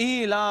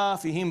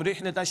 ایلافہم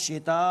رحلۃ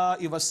الشتاء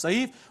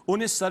والصیف,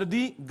 انہیں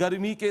سردی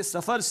گرمی کے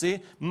سفر سے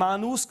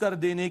مانوس کر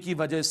دینے کی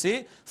وجہ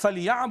سے.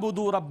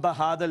 فلیعبدوا رب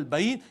ھذا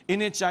البیت,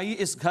 انہیں چاہیے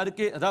اس گھر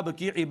کے رب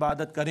کی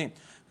عبادت کریں.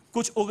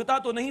 کچھ اگتا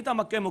تو نہیں تھا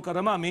مکہ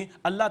مکرمہ میں,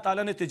 اللہ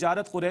تعالیٰ نے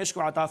تجارت قریش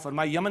کو عطا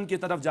فرمائی. یمن کی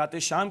طرف جاتے,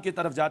 شام کی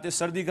طرف جاتے,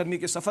 سردی گرمی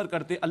کے سفر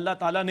کرتے, اللہ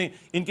تعالیٰ نے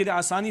ان کے لیے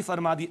آسانی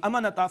فرما دی,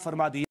 امن عطا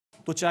فرما دی.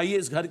 تو چاہیے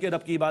اس گھر کے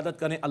رب کی عبادت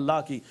کریں,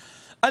 اللہ کی.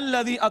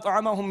 الذی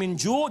اطعمہم من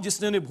جوع,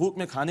 جس نے انہیں بھوک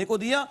میں کھانے کو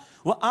دیا.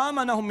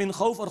 وآمنہم من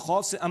خوف, اور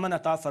خوف سے امن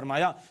عطا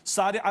فرمایا.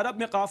 سارے عرب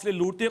میں قافلے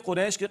لوٹتے,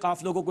 قریش کے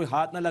قافلوں کو کوئی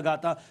ہاتھ نہ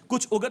لگاتا,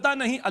 کچھ اگتا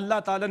نہیں, اللہ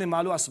تعالیٰ نے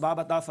مال و اسباب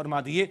عطا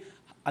فرما دیے.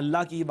 اللہ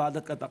کی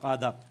عبادت کا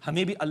تقاضا,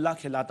 ہمیں بھی اللہ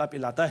کھلاتا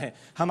پلاتا ہے,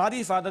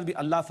 ہماری حفاظت بھی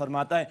اللہ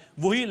فرماتا ہے,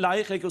 وہی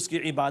لائق ہے کہ اس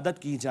کی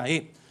عبادت کی جائے.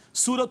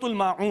 سورۃ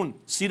الماعون,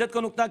 سیرت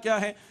کا نقطہ کیا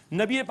ہے؟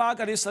 نبی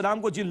پاک علیہ السلام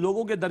کو جن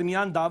لوگوں کے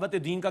درمیان دعوت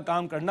دین کا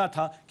کام کرنا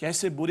تھا,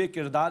 کیسے برے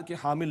کردار کے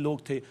حامل لوگ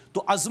تھے,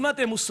 تو عظمت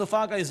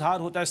مصطفیٰ کا اظہار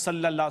ہوتا ہے صلی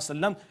اللہ علیہ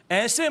وسلم.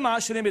 ایسے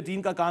معاشرے میں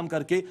دین کا کام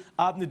کر کے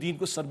آپ نے دین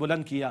کو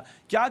سربلند کیا.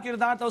 کیا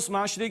کردار تھا اس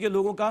معاشرے کے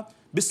لوگوں کا؟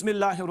 بسم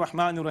اللہ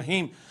الرحمن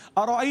الرحیم.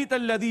 ارأیت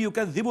الذی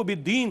یکذب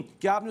بالدین,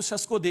 کیا آپ نے اس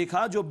شخص کو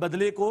دیکھا جو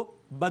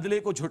بدلے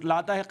کو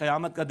جھٹلاتا ہے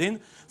قیامت کا دن.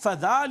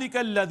 فذلک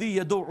الذی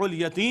یدع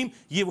الیتیم,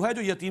 یہ وہ ہے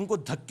جو یتیم کو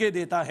دھکے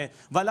دیتا ہے.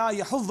 ولا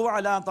یحض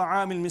علی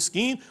طعام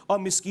المسکین, اور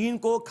مسکین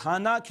کو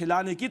کھانا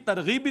کھلانے کی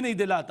ترغیب بھی نہیں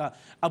دلاتا.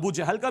 ابو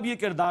جہل کا بھی یہ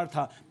کردار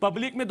تھا,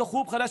 پبلک میں تو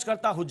خوب خرچ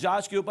کرتا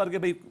حجاج کے اوپر کہ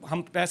بھئی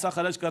ہم پیسہ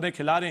خرچ کر رہے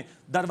کھلا رہے ہیں,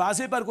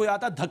 دروازے پر کوئی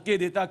آتا دھکے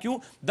دیتا. کیوں؟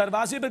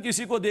 دروازے پر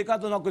کسی کو دیکھا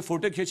تو نہ کوئی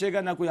فوٹو کھینچے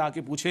گا, نہ کوئی آ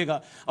کے پوچھے گا,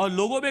 اور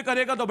لوگوں پہ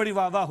کرے گا تو بڑی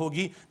واہ واہ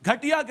ہوگی.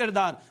 گھٹیا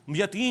کردار,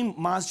 یتیم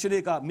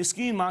معاشرے کا,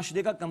 مسکین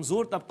معاشرے کا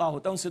کمزور طبقہ ہوتا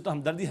ہے, ان سے تو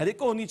ہمدردی ہر ایک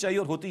کو ہونی چاہیے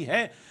اور ہوتی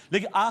ہے,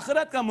 لیکن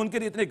آخرت کا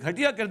منکر اتنے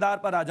گھٹیا کردار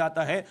پر آ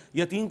جاتا ہے,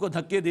 یتیم کو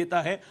دھکے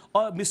دیتا ہے,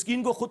 اور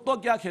مسکین کو خود تو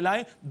کیا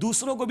کھلائے,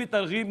 دوسروں کو بھی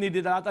ترغیب نہیں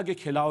دے رہا کہ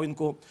کھلاؤ ان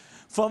کو.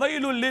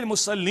 فویل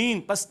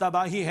للمصلین, پس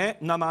تباہی ہے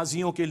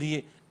نمازیوں کے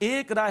لیے.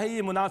 ایک راہ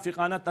یہ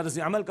منافقانہ طرز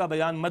عمل کا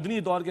بیان, مدنی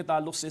دور کے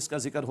تعلق سے اس کا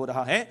ذکر ہو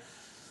رہا ہے.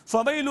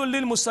 فویل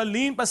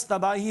للمصلین, پس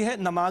تباہی ہے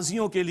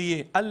نمازیوں کے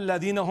لیے.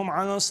 الذین هم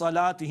عن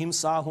صلاتهم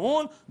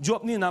ساہون, جو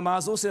اپنی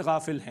نمازوں سے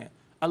غافل ہیں.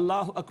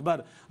 اللہ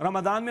اکبر.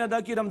 رمضان میں ادا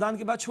کی, رمضان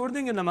کے بعد چھوڑ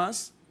دیں گے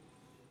نماز,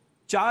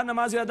 4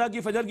 نمازیں ادا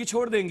کی فجر کی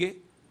چھوڑ دیں گے,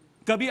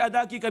 کبھی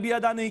ادا کی کبھی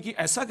ادا نہیں کی,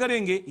 ایسا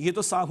کریں گے, یہ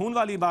تو ساہون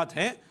والی بات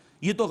ہے,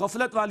 یہ تو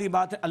غفلت والی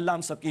بات ہے. اللہ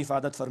ہم سب کی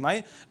حفاظت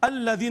فرمائے.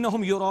 الذین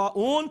هم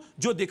یراؤون,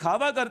 جو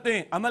دکھاوا کرتے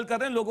ہیں, عمل کر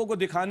رہے ہیں لوگوں کو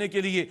دکھانے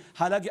کے لیے,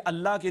 حالانکہ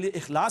اللہ کے لیے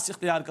اخلاص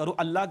اختیار کرو,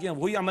 اللہ کے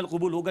وہی عمل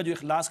قبول ہوگا جو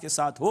اخلاص کے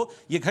ساتھ ہو.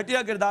 یہ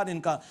گھٹیا کردار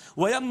ان کا.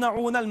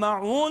 ویمنعون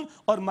الماعون,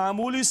 اور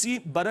معمولی سی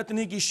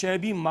برتنے کی شے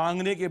بھی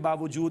مانگنے کے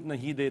باوجود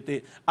نہیں دیتے.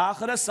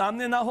 آخرت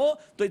سامنے نہ ہو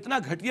تو اتنا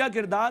گھٹیا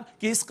کردار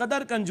کہ اس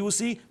قدر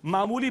کنجوسی,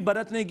 معمولی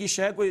برتنے کی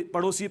شے کوئی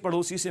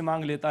پڑوسی سے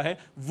مانگ لیتا ہے,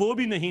 وہ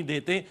بھی نہیں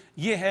دیتے.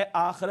 یہ ہے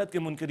آخرت کے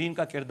منکرین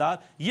کا کردار.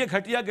 کردار، یہ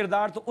گھٹیا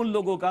کردار تو ان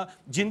لوگوں کا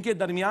جن کے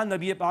درمیان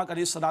نبی پاک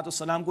علیہ الصلوۃ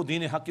والسلام کو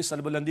دین حق کی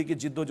سربلندی کی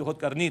جد و جہد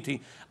کرنی تھی۔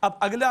 اب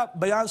اگلا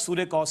بیان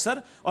سورہ کوثر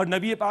اور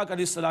نبی پاک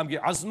علیہ السلام کی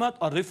عظمت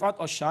اور رفعت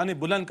اور شان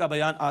بلند کا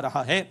بیان آ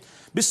رہا ہے۔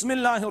 بسم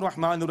اللہ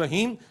الرحمن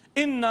الرحیم،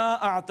 انا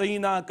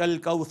اعطیناک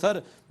الکوثر،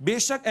 بے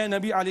شک اے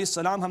نبی علیہ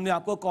السلام ہم نے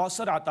آپ کو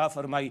کوثر عطا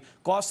فرمائی۔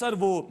 کوثر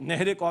وہ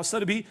نہر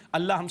کوثر بھی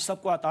اللہ ہم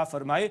سب کو عطا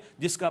فرمائے،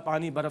 جس کا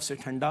پانی برف سے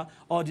ٹھنڈا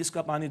اور جس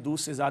کا پانی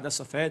دودھ سے زیادہ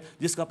سفید،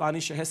 جس کا پانی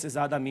شہد سے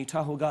زیادہ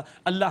میٹھا ہوگا،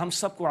 اللہ ہم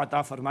سب کو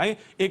عطا فرمائے۔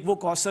 ایک وہ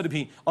کوثر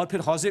بھی، اور پھر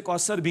حوض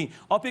کوثر بھی،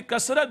 اور پھر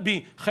کثرت بھی،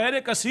 خیر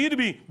کثیر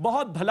بھی،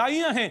 بہت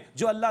بھلائیاں ہیں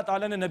جو اللہ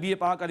تعالیٰ نے نبی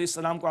پاک علیہ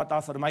السلام کو عطا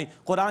فرمائی۔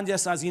 قرآن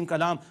جیسا عظیم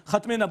کلام،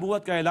 ختم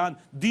نبوت کا اعلان،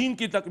 دین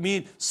کی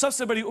تکمیل، سب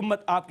سے بڑی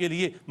امت آپ کے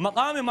لیے،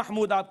 مقام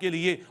محمود آپ کے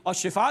لیے، اور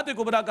شفاعت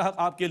کبریٰ کا حق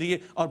آپ کے لیے،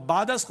 اور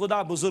بعد از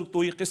خدا بزرگ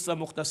تو یہ قصہ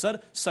مختصر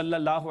صلی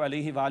اللہ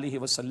علیہ وآلہ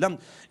وسلم۔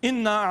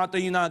 انا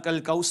اعطیناک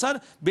الکوثر،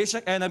 بے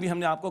شک اے نبی ہم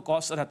نے آپ کو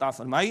کوثر عطا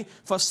فرمائی۔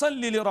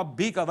 فصلی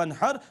لربک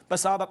وانحر،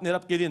 پس آپ اپنے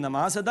رب کے لیے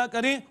نماز ادا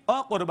کریں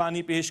اور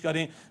قربانی پیش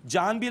کریں۔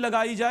 جان بھی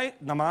لگائی جائے،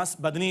 نماز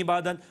بدنی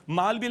عبادت،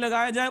 مال بھی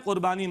لگایا جائے،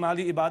 قربانی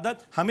مالی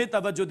عبادت، ہمیں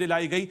توجہ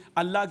دلائی گئی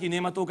اللہ کی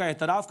نعمتوں کا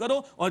اعتراف کرو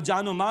اور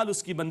جان و مال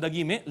اس کی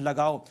بندگی میں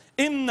لگاؤ۔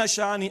 ان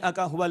شانئک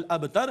ھو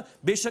الابتر،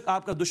 بے شک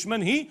آپ کا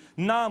دشمن ہی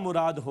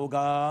نامراد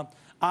ہوگا۔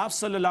 آپ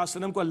صلی اللہ علیہ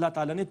وسلم کو اللہ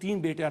تعالیٰ نے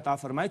 3 بیٹے عطا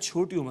فرمائے،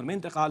 چھوٹی عمر میں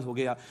انتقال ہو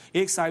گیا۔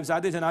 ایک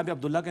صاحبزادے جناب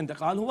عبداللہ کا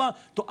انتقال ہوا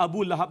تو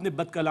ابو لہب نے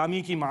بد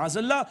کلامی کی معاذ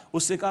اللہ،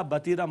 اس سے کہا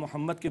بتیرہ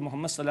محمد کے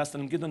محمد صلی اللہ علیہ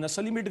وسلم کی تو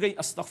نسل ہی مٹ گئی،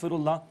 استغفر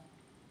اللہ۔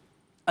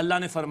 اللہ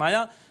نے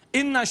فرمایا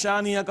ان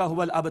شانئک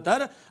ھو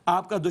الابتر،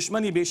 آپ کا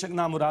دشمن ہی بے شک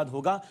نامراد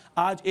ہوگا۔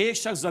 آج ایک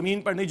شخص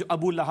زمین پر نہیں جو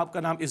ابو لہب کا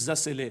نام عزت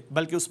سے لے،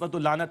 بلکہ اس پر تو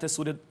لعنت ہے۔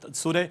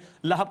 سورہ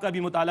لہب کا بھی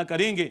مطالعہ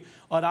کریں گے۔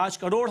 اور آج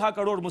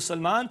کروڑ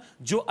مسلمان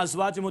جو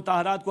ازواج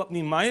مطہرات کو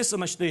اپنی مائیں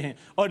سمجھتے ہیں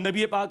اور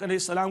نبی پاک علیہ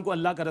السلام کو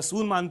اللہ کا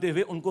رسول مانتے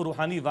ہوئے ان کو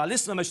روحانی والد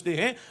سمجھتے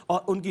ہیں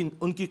اور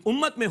ان کی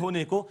امت میں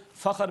ہونے کو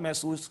فخر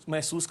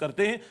محسوس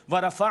کرتے ہیں۔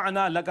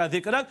 ورفعنا لک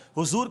ذکرک،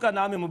 حضور کا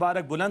نام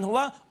مبارک بلند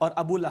ہوا اور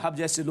ابو لہب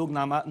جیسے لوگ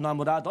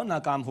نامراد اور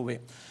ناکام ہوئے۔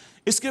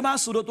 اس کے بعد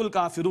سورۃ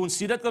الکافرون،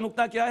 سیرت کا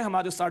نقطہ کیا ہے؟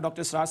 ہمارے استاد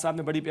ڈاکٹر اسرار صاحب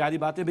نے بڑی پیاری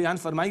باتیں بیان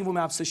فرمائی، وہ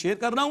میں آپ سے شیئر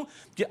کر رہا ہوں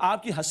کہ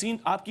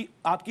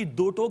آپ کی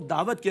دو ٹوک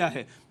دعوت کیا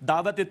ہے؟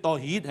 دعوت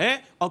توحید ہے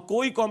اور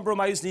کوئی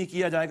کمپرومائز نہیں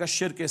کیا جائے گا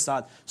شرک کے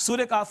ساتھ۔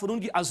 سورہ کافرون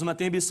کی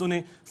عظمتیں بھی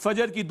سنیں،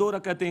 فجر کی 2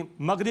 رکعتیں،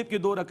 مغرب کی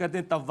 2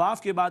 رکعتیں،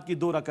 طواف کے بعد کی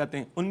 2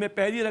 رکعتیں، ان میں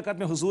پہلی رکعت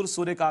میں حضور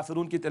سورہ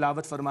کافرون کی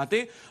تلاوت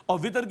فرماتے اور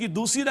وتر کی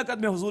دوسری رکعت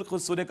میں حضور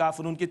خود سورہ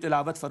کافرون کی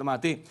تلاوت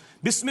فرماتے۔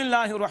 بسم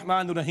اللہ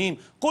الرحمن الرحیم،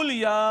 قل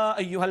یا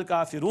ایھا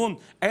الکافرون،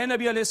 اے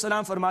نبی علیہ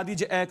السلام فرما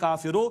دیجئے اے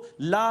کافرو،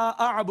 لا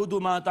اعبد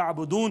ما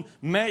تعبدون،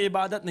 میں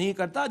عبادت نہیں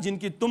کرتا جن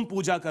کی تم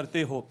پوجا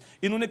کرتے ہو۔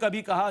 انہوں نے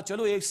کبھی کہا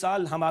چلو 1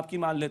 سال ہم آپ کی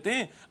مان لیتے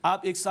ہیں،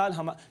 آپ 1 سال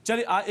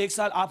ایک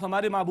سال آپ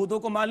ہمارے معبودوں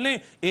کو مان لیں،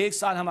 1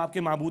 سال ہم آپ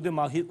کے معبود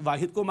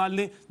واحد کو مان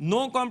لیں۔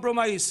 نو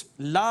کمپرومائز،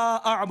 لا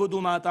اعبد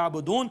ما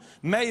تعبدون،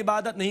 میں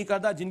عبادت نہیں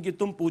کرتا جن کی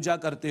تم پوجا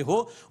کرتے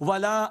ہو،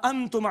 ولا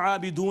انتم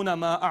عابدون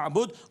ما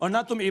اعبد، اور نہ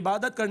تم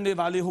عبادت کرنے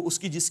والے ہو اس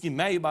کی جس کی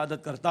میں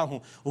عبادت کرتا ہوں،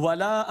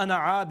 ولا انا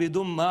عابد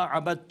ما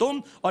عبدتم،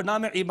 اور نہ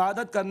میں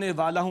عبادت کرنے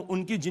والا ہوں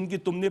ان کی جن کی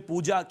تم نے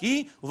پوجا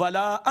کی،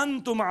 ولا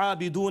انتم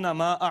عابدون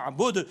ما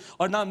اعبد،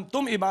 اور نہ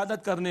تم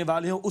عبادت کرنے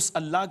والے ہو اس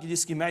اللہ کی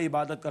جس کی میں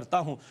عبادت کرتا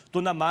ہوں۔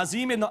 تو نہ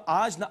ماضی میں، نہ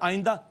آج، نہ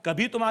آئندہ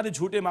کبھی تمہارے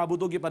جھوٹے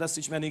معبودوں کی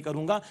پرستش میں نہیں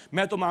کروں گا،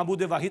 میں تو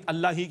معبود واحد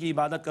اللہ ہی کی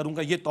عبادت کروں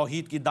گا۔ یہ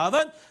توحید کی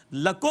دعوت،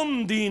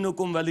 لکم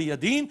دینکم ولی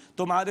دین،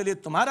 تمہارے لیے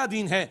تمہارا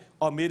دین ہے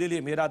اور میرے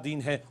لیے میرا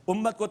دین ہے۔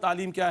 امت کو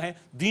تعلیم کیا ہے؟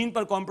 دین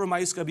پر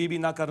کمپرومائز کبھی بھی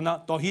نہ کرنا،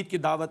 توحید کی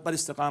دعوت پر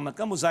استقامت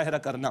کا مظاہرہ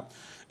کرنا۔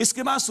 اس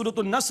کے بعد سورۃ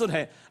النصر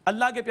ہے،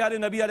 اللہ کے پیارے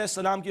نبی علیہ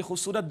السلام کی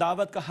خوبصورت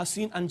دعوت کا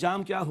حسین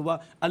انجام کیا ہوا؟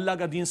 اللہ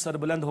کا دین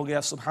سربلند ہو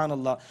گیا، سبحان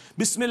اللہ۔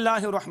 بسم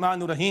اللہ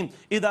الرحمن الرحیم،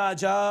 اذا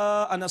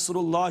جاء نصر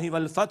اللہ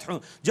والفتح،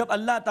 جب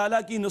اللہ تعالیٰ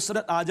کی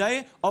نصرت آ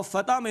جائے اور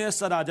فتح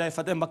میسر آ جائے،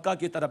 فتح مکہ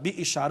کی طرف بھی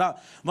اشارہ،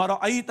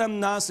 وَرَأَيْتَ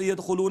النَّاسَ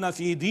يَدْخُلُونَ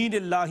فِي دِينِ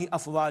اللَّهِ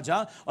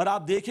أَفْوَاجًا، اور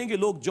آپ دیکھیں گے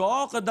لوگ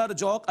جوق در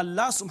جوق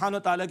اللہ سبحانہ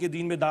وتعالیٰ کے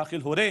دین میں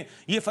داخل ہو رہے۔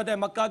 یہ فتح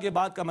مکہ کے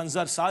بعد کا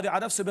منظر، سارے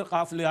عرب سے بھی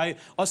قافلے آئے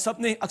اور سب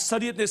نے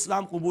اکثریت نے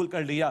اسلام قبول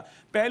کر لیا۔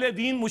 پہلے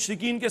دین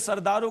مشرکین کے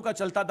سرداروں کا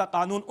چلتا تھا،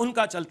 قانون ان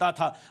کا چلتا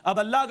تھا، اب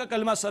اللہ کا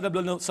کلمہ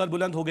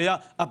سربلند ہو گیا،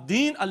 اب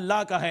دین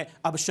اللہ کا ہے،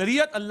 اب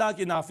شریعت اللہ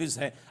کی نافذ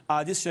ہے۔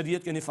 آج اس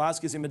شریعت کے نفاذ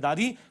کی ذمہ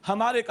داری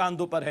ہمارے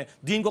کاندھوں پر ہے،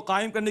 دین کو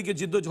قائم کرنے کی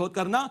جد و جہد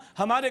کرنا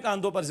ہمارے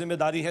کاندھوں پر ذمہ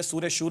داری ہے۔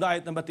 سورہ شورى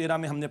آیت نمبر 13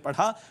 میں ہم نے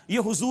پڑھا، یہ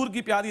حضور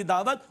کی پیاری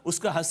دعوت، اس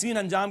کا حسین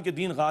انجام کے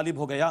دین غالب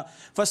ہو گیا۔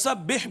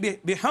 فسبح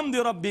بحمد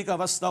ربک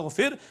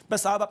واستغفر،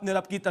 بس آپ اپنے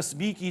رب کی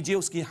تسبیح کیجئے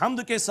اس کی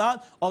حمد کے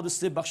ساتھ اور اس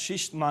سے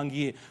بخشش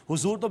مانگیے۔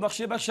 حضور تو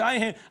بخشائے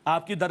ہیں،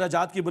 آپ کی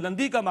درجات کی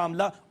بلندی کا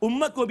معاملہ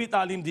امت کو بھی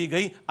تعلیم دی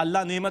گئی،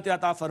 اللہ نعمت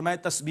عطا فرمائے،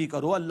 تسبیح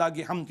کرو اللہ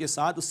کی حمد کے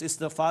ساتھ، اس سے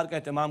استغفار کا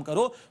اہتمام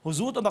کرو۔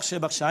 حضور تو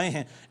بخشائے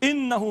ہیں،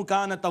 انہ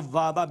کان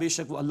توابا، بے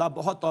شک وہ اللہ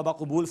بہت توبہ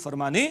قبول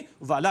فرمانے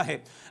والا ہے۔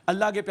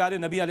 اللہ کے پیارے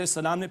نبی علیہ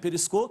السلام نے پھر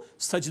اس کو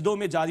سجدوں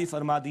میں جاری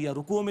فرما دیا،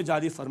 رکوع میں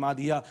جاری فرما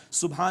دیا،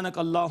 سبحانک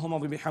اللہم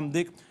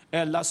وبحمدک، اے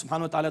اللہ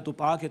سبحانہ وتعالیٰ تو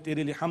پاک ہے،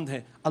 تیرے لیے حمد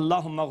ہے،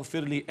 اللہم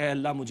اغفر لی، اے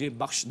اللہ مجھے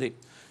بخش دے۔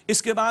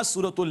 اس کے بعد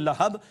سورۃ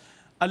اللہب،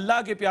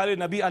 اللہ کے پیارے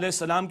نبی علیہ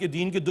السلام کے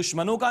دین کے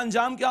دشمنوں کا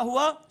انجام کیا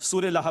ہوا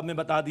سورہ لہب میں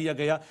بتا دیا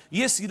گیا۔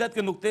 یہ سیرت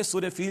کے نقطے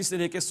سورہ فیل سے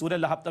لے کے سورہ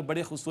لہب تک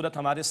بڑے خوبصورت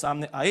ہمارے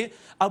سامنے آئے۔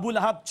 ابو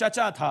لہب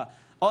چچا تھا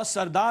اور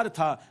سردار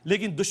تھا،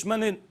 لیکن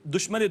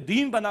دشمن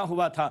دین بنا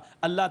ہوا تھا۔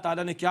 اللہ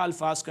تعالیٰ نے کیا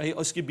الفاظ کہے،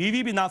 اور اس کی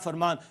بیوی بھی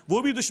نافرمان،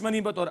 وہ بھی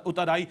دشمنی پر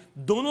اتر آئی،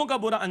 دونوں کا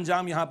برا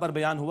انجام یہاں پر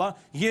بیان ہوا۔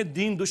 یہ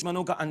دین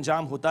دشمنوں کا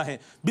انجام ہوتا ہے۔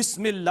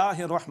 بسم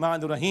اللہ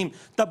الرحمن الرحیم،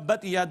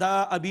 تبت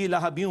یدا ابی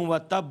لہب و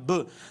تب،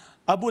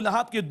 ابو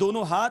لہب کے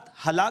دونوں ہاتھ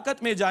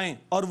ہلاکت میں جائیں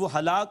اور وہ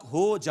ہلاک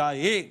ہو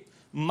جائے۔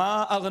 ما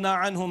اغنا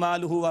عنہ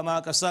مالہ وما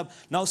کسب،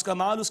 نہ اس کا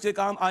مال اس کے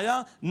کام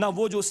آیا، نہ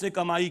وہ جو اس نے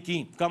کمائی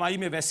کی، کمائی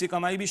میں ویسی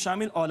کمائی بھی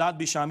شامل، اولاد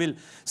بھی شامل۔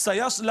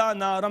 سیصلی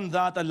نارا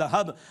ذات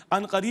لہب،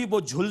 ان قریب وہ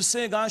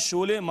جھلسے گا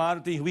شعلے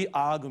مارتی ہوئی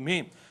آگ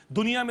میں۔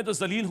 دنیا میں تو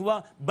ذلیل ہوا،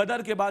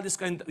 بدر کے بعد اس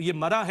کا یہ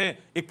مرا ہے،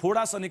 ایک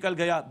پھوڑا سا نکل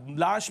گیا،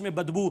 لاش میں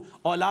بدبو،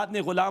 اولاد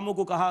نے غلاموں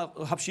کو کہا،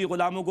 حبشی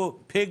غلاموں کو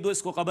پھینک دو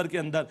اس کو قبر کے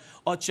اندر،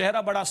 اور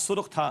چہرہ بڑا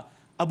سرخ تھا۔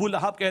 ابو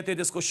لہب کہتے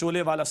جس کو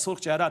شعلے والا سرخ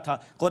چہرہ تھا۔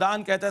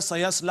 قرآن کہتا ہے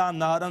سیصلی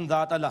نارا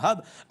ذات لہب،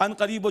 ان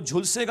قریب وہ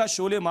جھلسے گا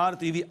شعلے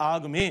مارتی ہوئی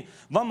آگ میں۔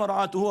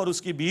 وامرأتہ، اور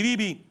اس کی بیوی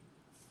بھی،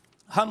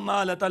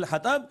 حمالۃ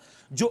الحطب،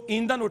 جو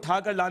ایندھن اٹھا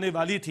کر لانے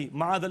والی تھی،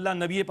 معاذ اللہ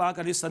نبی پاک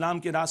علیہ السلام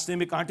کے راستے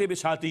میں کانٹے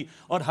بچھاتی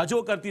اور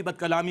حجو کرتی، بد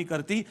کلامی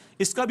کرتی،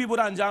 اس کا بھی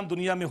برا انجام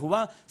دنیا میں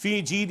ہوا۔ فی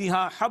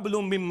جیدہا حبل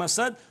من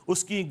مسد،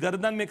 اس کی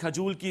گردن میں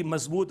کھجور کی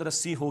مضبوط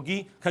رسی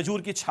ہوگی، کھجور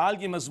کی چھال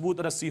کی مضبوط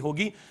رسی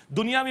ہوگی۔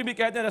 دنیا میں بھی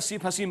کہتے ہیں رسی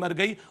پھنسی مر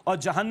گئی، اور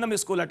جہنم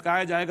اس کو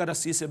لٹکایا جائے گا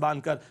رسی سے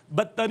باندھ کر۔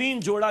 بدترین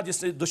جوڑا جس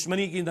سے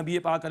دشمنی کی نبی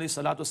پاک علیہ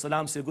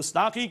السلام سے،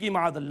 گستاخی کی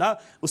معاذ اللہ،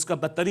 اس کا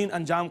بدترین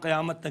انجام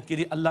قیامت تک کے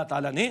لیے اللہ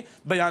تعالیٰ نے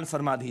بیان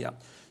فرما دیا۔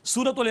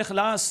 سورۃ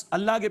الاخلاص،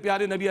 اللہ کے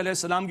پیارے نبی علیہ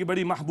السلام کی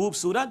بڑی محبوب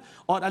سورت،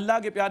 اور اللہ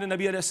کے پیارے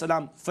نبی علیہ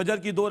السلام فجر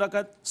کی 2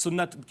 رکعت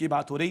سنت کی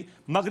بات ہو رہی،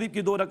 مغرب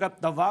کی 2 رکعت،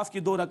 طواف کی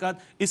 2 رکعت،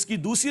 اس کی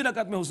دوسری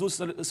رکعت میں حضور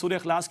سورہ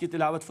اخلاص کی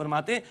تلاوت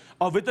فرماتے،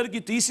 اور وتر کی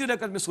تیسری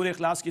رکعت میں سورہ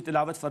اخلاص کی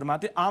تلاوت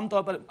فرماتے۔ عام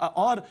طور پر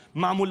اور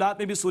معمولات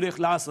میں بھی سورہ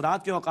اخلاص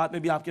رات کے اوقات میں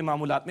بھی آپ کے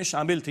معمولات میں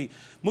شامل تھی۔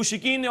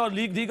 مشرکین نے اور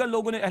دیگر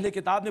لوگوں نے، اہل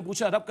کتاب نے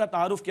پوچھا رب کا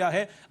تعارف کیا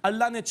ہے؟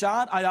 اللہ نے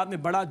 4 آیات میں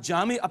بڑا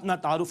جامع اپنا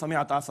تعارف ہمیں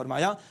عطا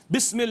فرمایا۔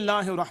 بسم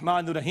اللہ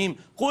الرحمن الرحیم،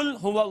 قل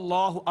هو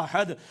اللہ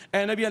احد،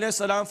 اے نبی علیہ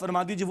السلام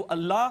فرما دیجیے وہ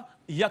اللہ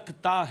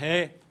یکتا ہے،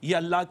 یہ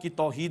اللہ کی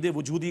توحید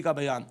وجودی کا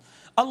بیان۔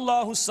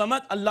 اللہ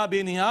الصمد، اللہ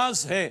بے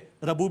نیاز ہے،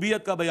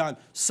 ربوبیت کا بیان،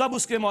 سب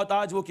اس کے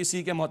محتاج، وہ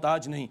کسی کے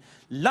محتاج نہیں۔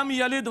 لم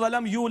یلد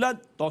ولم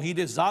یولد،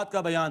 توحید ذات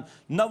کا بیان،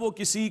 نہ وہ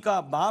کسی کا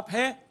باپ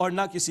ہے اور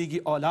نہ کسی کی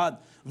اولاد۔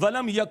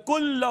 ولم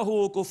یکن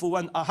لہ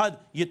کفوا احد،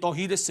 یہ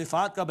توحید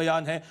صفات کا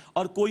بیان ہے،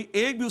 اور کوئی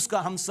ایک بھی اس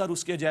کا ہمسر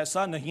اس کے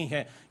جیسا نہیں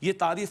ہے۔ یہ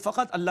تعریف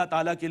فقط اللہ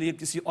تعالیٰ کے لیے،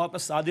 کسی اور پر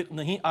صادق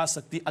نہیں آ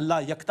سکتی۔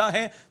 اللہ یکتا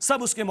ہے،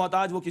 سب اس کے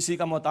محتاج، وہ کسی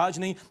کا محتاج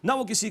نہیں، نہ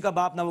وہ کسی کا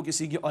باپ نہ وہ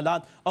کسی کی اولاد،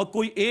 اور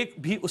کوئی ایک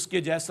بھی اس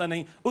کے جیسا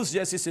نہیں، اس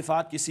جیسی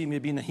صفات کسی میں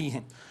بھی نہیں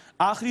ہیں۔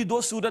 آخری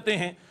 2 صورتیں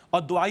ہیں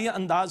اور دعائیہ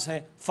انداز ہے۔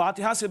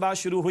 فاتحہ سے بات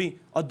شروع ہوئی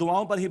اور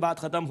دعاؤں پر ہی بات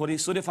ختم ہو رہی۔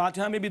 سورہ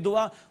فاتحہ میں بھی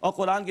دعا اور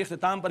قرآن کے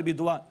اختتام پر بھی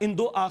دعا۔ ان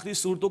 2 آخری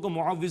صورتوں کو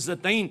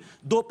معوذتین،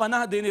 2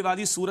 پناہ دینے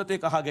والی صورتیں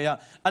کہا گیا۔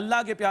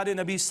 اللہ کے پیارے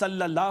نبی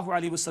صلی اللہ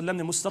علیہ وسلم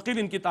نے مستقل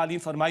ان کی تعلیم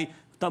فرمائی۔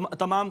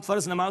 تمام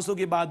فرض نمازوں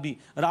کے بعد بھی،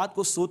 رات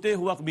کو سوتے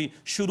ہوئے وقت بھی،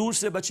 شرور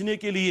سے بچنے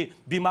کے لیے،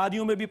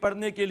 بیماریوں میں بھی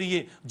پڑھنے کے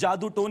لیے،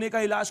 جادو ٹونے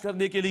کا علاج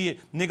کرنے کے لیے،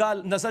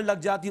 نظر لگ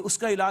جاتی اس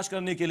کا علاج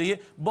کرنے کے لیے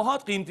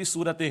بہت قیمتی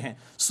صورتیں ہیں۔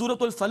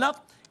 سورۃ الفلق،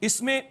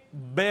 اس میں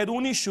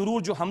بیرونی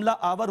شرور جو حملہ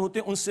آور ہوتے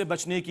ہیں ان سے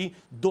بچنے کی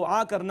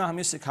دعا کرنا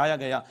ہمیں سکھایا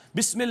گیا۔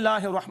 بسم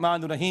اللہ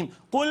الرحمن الرحیم،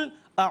 قل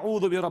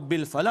اعوذ برب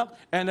الفلق،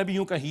 اے نبی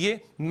یوں کہیے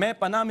میں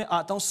پناہ میں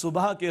آتا ہوں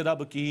صبح کے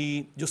رب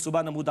کی، جو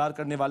صبح نمودار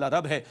کرنے والا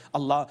رب ہے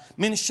اللہ۔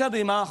 من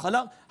شر ما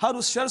خلق، ہر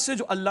اس شر سے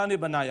جو اللہ نے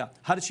بنایا،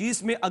 ہر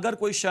چیز میں اگر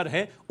کوئی شر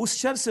ہے اس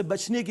شر سے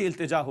بچنے کی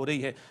التجا ہو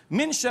رہی ہے۔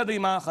 من شر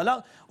ما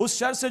خلق، اس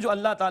شر سے جو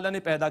اللہ تعالیٰ نے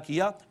پیدا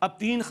کیا۔ اب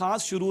 3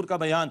 خاص شرور کا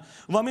بیان۔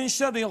 ومن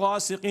شر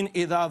غاسق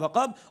اذا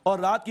وقب، اور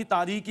رات کی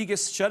تاریکی کے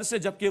شر سے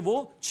جبکہ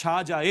وہ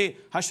چھا جائے،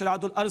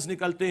 حشرات الارض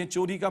نکلتے ہیں،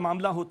 چوری کا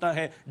معاملہ ہوتا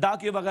ہے،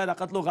 ڈاکے وغیرہ،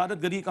 قتل و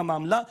غارت گری کا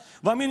معاملہ۔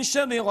 ومن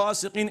شر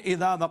غاسق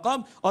اذا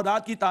وقب، اور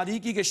رات کی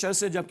تاریکی کے شر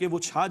سے جبکہ وہ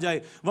چھا جائے۔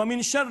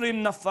 ومن شر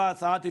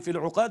النفاثات فی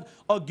العقد،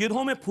 اور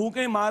گرہوں میں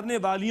پھونکے مارنے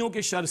والیوں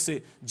کے شر سے،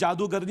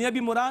 جادوگرنیاں بھی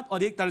مراد،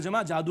 اور ایک ترجمہ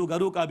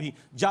جادوگروں کا بھی،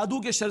 جادو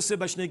کے شر سے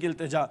بچنے کی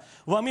التجا۔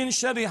 ومن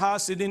شر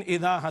حاسد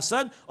اذا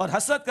حسد، اور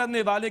حسد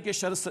کرنے والے کے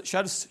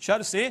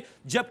شر سے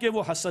جبکہ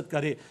وہ حسد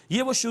کرے۔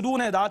 یہ وہ شرور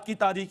ہیں، رات کی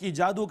تاریکی،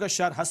 جادو کا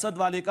شر، حسد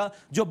والے کا،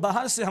 جو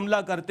باہر سے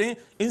حملہ کرتے ہیں،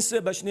 ان سے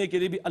بچنے کے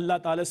لیے بھی اللہ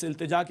تعالیٰ سے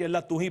التجا کہ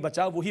اللہ تو ہی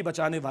بچا، وہی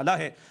بچانے والا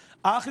ہے۔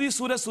 آخری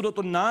سورہ سورۃ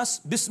الناس،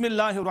 بسم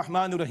اللہ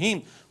الرحمن الرحیم،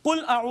 قل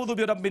اعوذ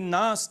برب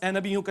الناس، اے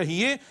نبی یوں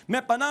کہیے میں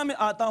پناہ میں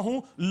آتا ہوں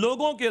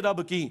لوگوں کے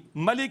رب کی،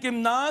 ملک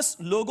الناس،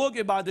 لوگوں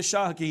کے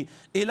بادشاہ کی،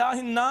 الہ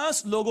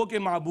الناس، لوگوں کے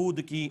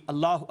معبود کی۔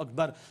 اللہ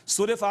اکبر۔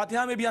 سورہ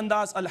فاتحہ میں بھی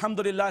انداز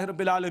الحمدللہ رب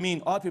العالمین،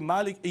 اور پھر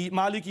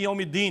مالک یوم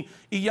الدین،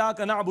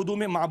 ایاک نعبد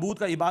میں معبود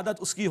کا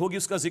عبادت اس کی ہوگی،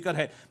 اس کا ذکر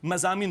ہے،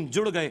 مضامین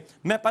جڑ گئے۔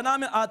 میں پناہ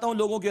میں آتا ہوں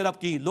لوگوں کے رب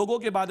کی، لوگوں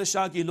کے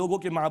بادشاہ کی، لوگوں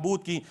کے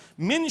معبود کی۔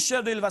 من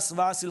شر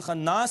الوسواس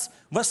الخناس،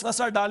 وسوسہ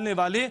वसवसा डालने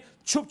वाले,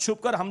 छुप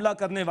छुप कर हमला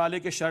करने वाले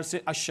के शर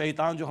से,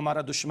 अश-शैतान जो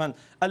हमारा दुश्मन,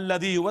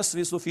 अल्लज़ी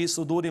युवस्विसु फ़ी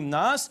सुदूरिन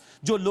नास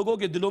जो लोगों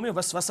के दिलों में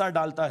वसवसा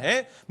डालता है,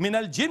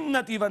 मिनल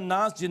जिन्नति वन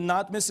नास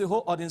जिन्नात में से हो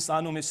और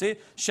इंसानों में से।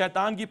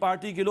 शैतान की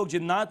पार्टी के लोग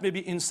जिन्नात में भी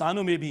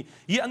इंसानों में भी।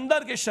 ये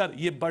अंदर के शर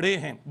ये बड़े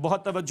हैं,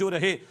 बहुत तवज्जो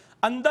रहे,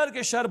 अंदर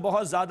के शर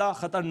बहुत ज़्यादा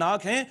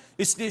ख़तरनाक हैं,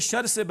 इसलिए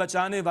शर से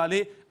बचाने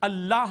वाले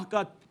अल्लाह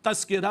का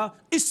तज़किरा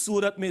इस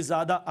सूरत में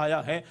ज़्यादा आया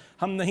है।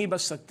 हम नहीं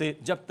बच सकते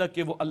जब तक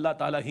कि वो अल्लाह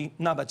ताला ही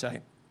ना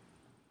बचाए।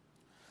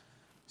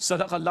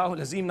 सदक़ल्लाहुल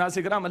अज़ीम।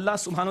 नाज़रीन किराम, अल्लाह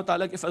सुब्हानहू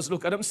तआला के फ़ज़्ल व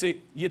करम से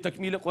ये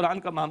तकमील कुरान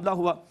का मामला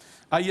हुआ।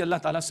 आइए अल्लाह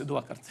ताला से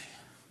दुआ करते हैं।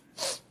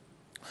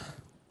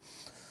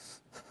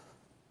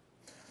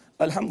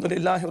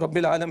 अल्हम्दुलिल्लाहि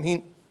रब्बिल आलमीन,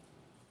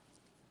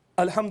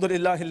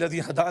 अल्हम्दुलिल्लाहिल्लज़ी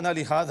हदाना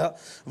लिहाज़ा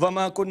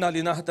वमा कुन्ना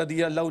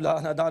लिनहतदिया लौला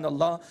अन हदाना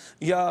अल्लाह।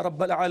 या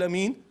रब्बल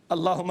आलमीन,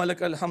 अल्लाहुम्मा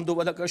लकल हम्दु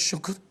व लकश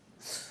शुक्र,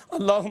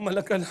 अल्लाहुम्मा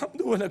लकल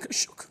हम्दु व लकश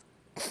शुक्र,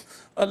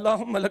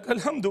 अल्लाहुम्मा लकल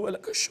हम्दु व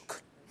लकश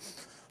शुक्र।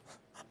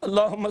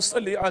 अल्लाहुम्मा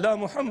सल्लि अला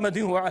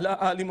मुहम्मदिन व अला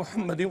आलि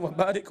मुहम्मदिन व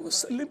बारिक व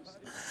सल्लिम।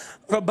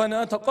 रब्बना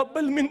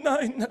तक़ब्बल मिन्ना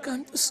इन्नका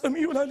अंतस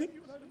समीउल अलीम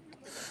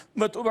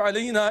व तुब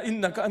अलैना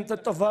इन्नका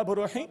अंतत तव्वाबुर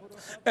रहीम।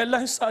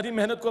 अल्लाह इस सारी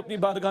मेहनत को अपनी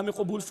बारगाह में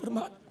कबूल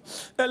फरमा।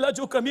 अल्लाह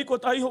जो कमी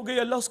कोताही हो गई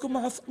अल्लाह उसको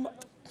माफ़ फरमा।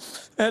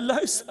 अल्लाह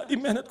इस सारी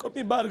मेहनत को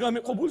अपनी बारगाह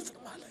में कबूल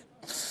फरमा ले।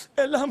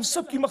 अल्लाह हम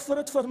सब की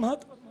मग़फ़िरत फरमा।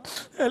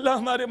 अल्लाह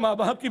हमारे माँ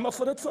बाप की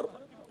मग़फ़िरत फरमा।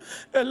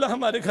 अल्लाह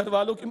हमारे घर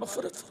वालों की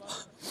मग़फ़िरत फरमा।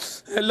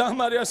 अल्लाह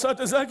हमारे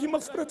असातिज़ा की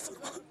मग़फ़िरत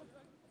फरमा।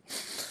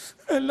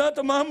 अल्लाह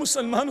तमाम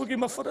मुसलमानों की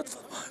मग़फ़िरत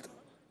फरमा।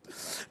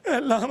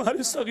 अल्लाह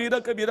हमारे सगीरा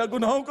कबीरा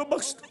गुनाहों को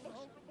बख्श दे।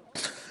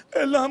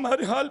 अल्लाह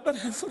हमारे हाल पर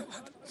रहम फरमा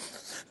दे।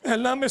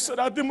 अल्लाह में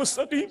सिरात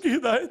मुस्तकीम की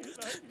हिदायत दे।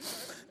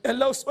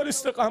 अल्लाह उस पर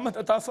इस्तिक़ामत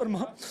अता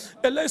फरमा।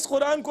 अल्लाह इस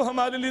कुरान को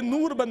हमारे लिए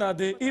नूर बना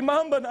दे,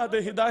 ईमान बना दे,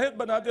 हिदायत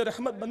बना दे,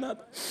 रहमत बना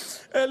दे।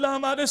 अल्लाह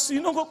हमारे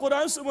सीनों को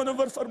कुरान से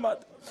मुनव्वर फरमा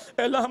दे।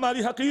 अल्लाह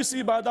हमारी हक़ीक़ी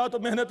इबादत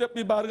और मेहनत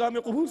अपनी बारगाह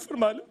में कबूल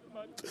फरमा ले।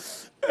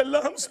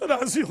 अल्लाह हमसे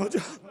राज़ी हो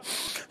जा।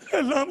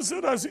 अल्लाह हमसे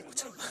राज़ी हो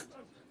जा।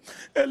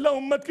 अल्लाह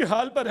उम्मत के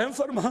हाल पर रहम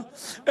फरमा।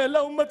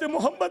 अल्लाह उम्मत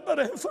मोहम्मद पर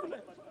रहम फरमा।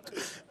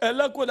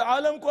 अल्लाह कुल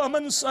आलम को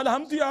अमन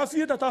सलामती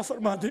आफियत अता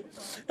फरमा दे।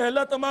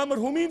 अल्लाह तमाम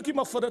मरहूमीन की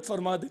मग़फ़िरत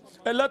फरमा दे।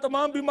 अल्लाह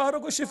तमाम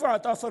बीमारों को शिफा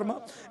अता फरमा।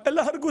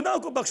 अल्लाह हर गुनाह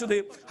को बख्श दे,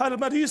 हर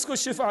मरीज़ को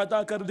शिफा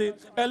अता कर दे।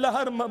 अल्लाह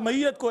हर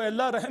मैयत को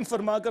अल्लाह रहम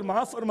फरमा कर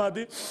माफ़ फरमा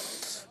दे।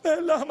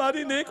 अल्लाह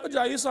हमारी नेक और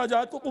जायज़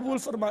हाजात को कबूल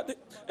फरमा दे।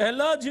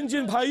 अल्लाह जिन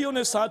जिन भाइयों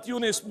ने साथियों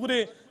ने इस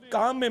पूरे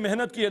काम में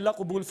मेहनत की अल्लाह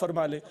कबूल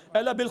फरमा ले।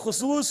 अल्लाह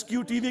बिलखुसूस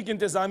QTV की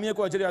इंतज़ामिया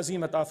को अजर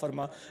अज़ीम अता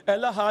फरमा।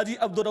 अल्लाह हाजी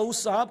अब्दुर्रऊफ़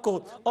साहब को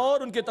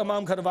और उनके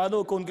तमाम घर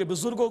वालों को, उनके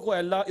बुज़ुर्गों को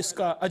अल्लाह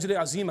इसका अजर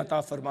अज़ीम अता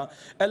फरमा।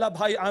 अल्लाह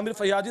भाई आमिर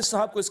फ़याज़ी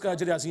साहब को इसका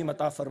अजर अज़ीम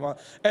अता फरमा।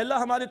 अल्लाह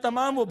हमारे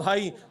तमाम वो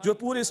भाई जो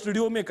पूरे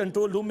स्टूडियो में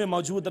कंट्रोल रूम में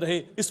मौजूद रहे,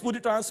 इस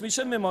पूरी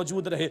ट्रांसमिशन में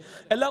मौजूद रहे,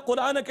 अल्लाह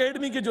कुरान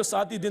अकेडमी के जो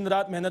साथी दिन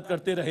रात मेहनत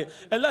करते रहे,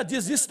 अल्लाह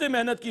जिसने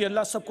मेहनत की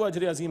अल्लाह सबको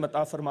अजर अज़ीम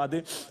अता फरमा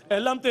दे।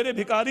 अल्लाह हम तेरे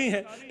भिखारी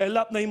हैं,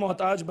 अल्लाह अपना ही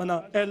मोहताज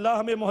बना। अल्लाह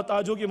हमें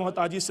मोहताजों की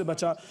मोहताजी से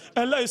बचा।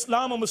 अल्लाह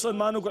इस्लाम और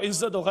मुसलमानों को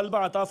इज़्ज़त और गलबा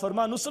अता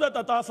फरमा, नुसरत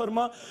अता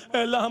फरमा।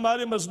 अल्लाह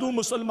हमारे मज़लूम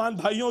मुसलमान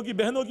भाइयों की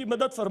बहनों की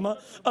मदद फरमा।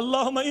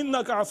 अल्लाहुम्मा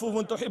इन्नका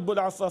अफ़ुव्वुन तुहिब्बुल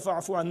अफ़्व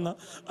फ़अफ़ु अन्ना।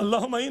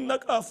 अल्लाहुम्मा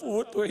इन्नका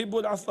अफ़ुव्वुन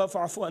तुहिब्बुल अफ़्व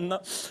फ़अफ़ु अन्ना।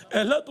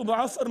 अल्लाह तू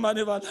माफ़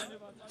फरमाने वाला है।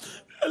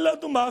 अल्लाह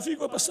तू माफ़ी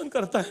को पसंद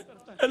करता है।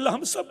 अल्लाह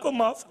हम सबको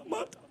माफ़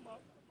फरमा दे।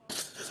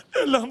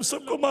 अल्लाह हम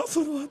सबको माफ़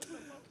फरमा दे।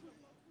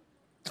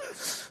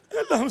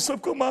 अल्लाह हम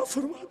सबको माफ़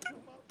फरमा दे।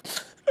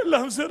 अल्लाह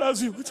हमसे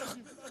राज़ी हो जा।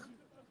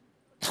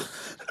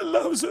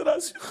 अल्लाह हमसे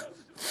राज़ी हो।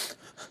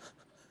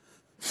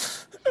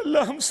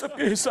 अल्लाह हम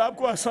सबके हिसाब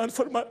को आसान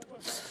फरमा दे।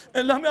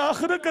 अल्लाह हमें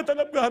आखिरत का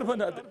तलबगार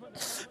बना दे।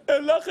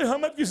 अल्लाह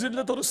क़यामत की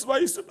ज़िल्लत और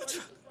रुसवाई से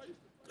बचा।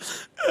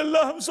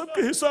 अल्लाह हम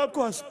सबके हिसाब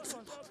को आसान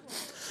फरमा दे।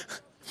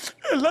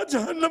 अल्लाह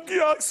जहन्नम की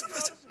आग से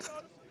बचा।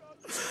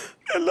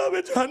 अल्लाह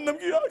में जहन्नम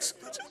की आग से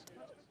बचा।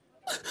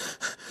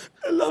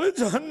 अल्लाह में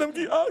जहन्नम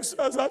की आग से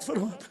आज़ाद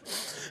फरमा दे।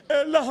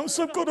 अल्लाह हम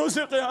सबको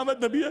रोज़े क़यामत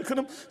नबी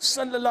अकरम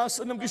सल्लल्लाहु अलैहि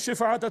वसल्लम की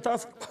शिफ़ाअत अता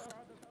फरमा दे।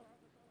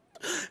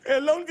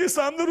 अल्लाह उनके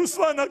सामने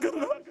रुसवा ना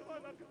करना।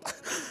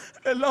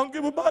 अल्लाह उनके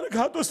मुबारक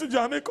हाथों से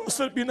जामे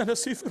कौसर पीना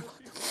नसीब फरमा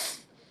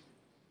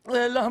दे।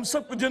 अल्लाह हम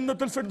सबको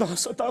जन्नतुल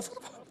फिरदौस अता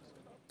फरमा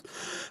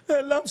दे।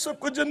 अल्लाह हम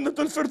सबको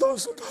जन्नतुल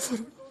फिरदौस अता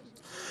फरमा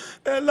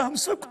दे। अल्लाह हम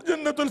सबको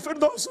जन्नतुल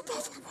फिरदौस अता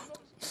फरमा दे।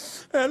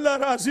 अल्लाह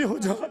राज़ी हो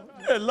जा।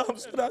 अल्लाह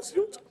हमसे राज़ी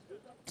हो जा।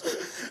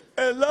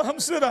 अल्लाह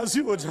हमसे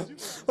राज़ी हो जा।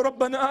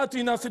 रब्बना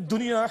आतिना फिद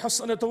दुनिया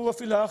हसनतन व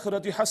फिल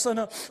आखिरति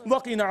हसना व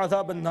क़िना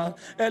अज़ाबन नार।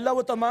 अल्लाह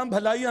वो तमाम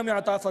भलाइयाँ हमें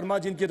अता फरमा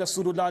जिनकी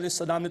रसूलुल्लाह अलैहि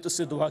सलाम ने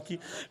तुझसे दुआ की।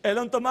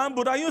 अल्लाह उन तमाम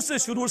बुराइयों से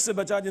शुरूर से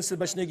बचा जिनसे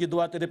बचने की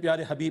दुआ तेरे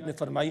प्यारे हबीब ने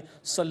फरमाई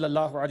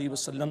सल्लल्लाहु अलैहि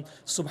वसल्लम।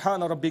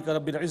 सुब्हान रब्बिका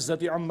रब्बिल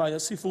इज़्ज़ति अम्मा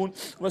यसिफून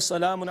व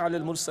सलामुन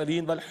अलल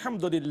मुरसलीन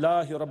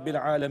वल्हम्दुलिल्लाहि रब्बिल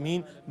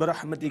आलमीन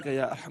बिरहमतिका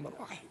या अरहमर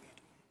राहिमीन।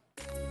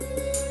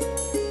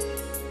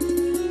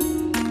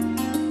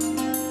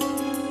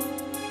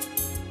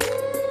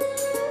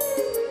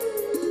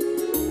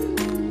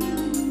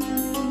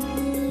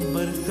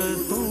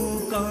 बरकतों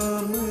का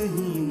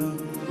महीना,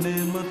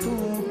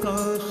 नेमतों का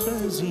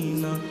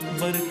خزینہ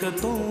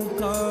برکتوں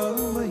کا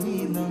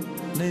مہینہ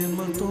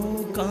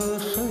نعمتوں کا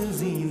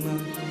خزینہ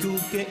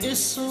کیونکہ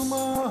اس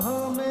ماہ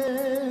میں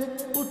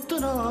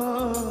اترا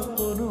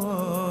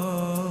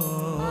قرآن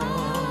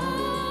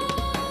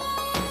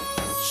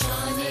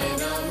شان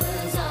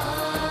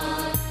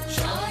رمضان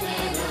شان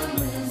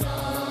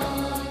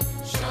رمضان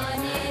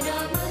شان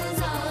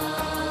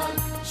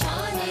رمضان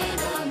شان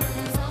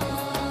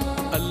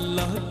رمضان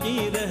اللہ کی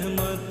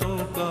رحمتوں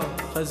کا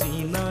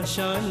خزینہ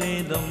شان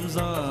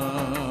رمضان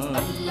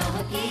اللہ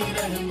کی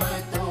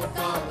رحمتوں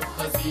کا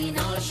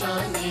خزینہ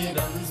شان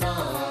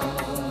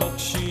رمضان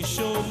بخشش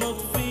و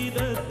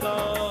مغفرت کا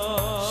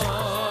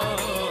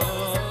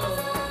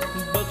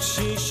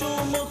بخشش و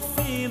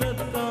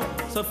مغفرت کا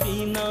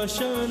سفینہ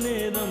شان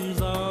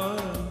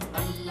رمضان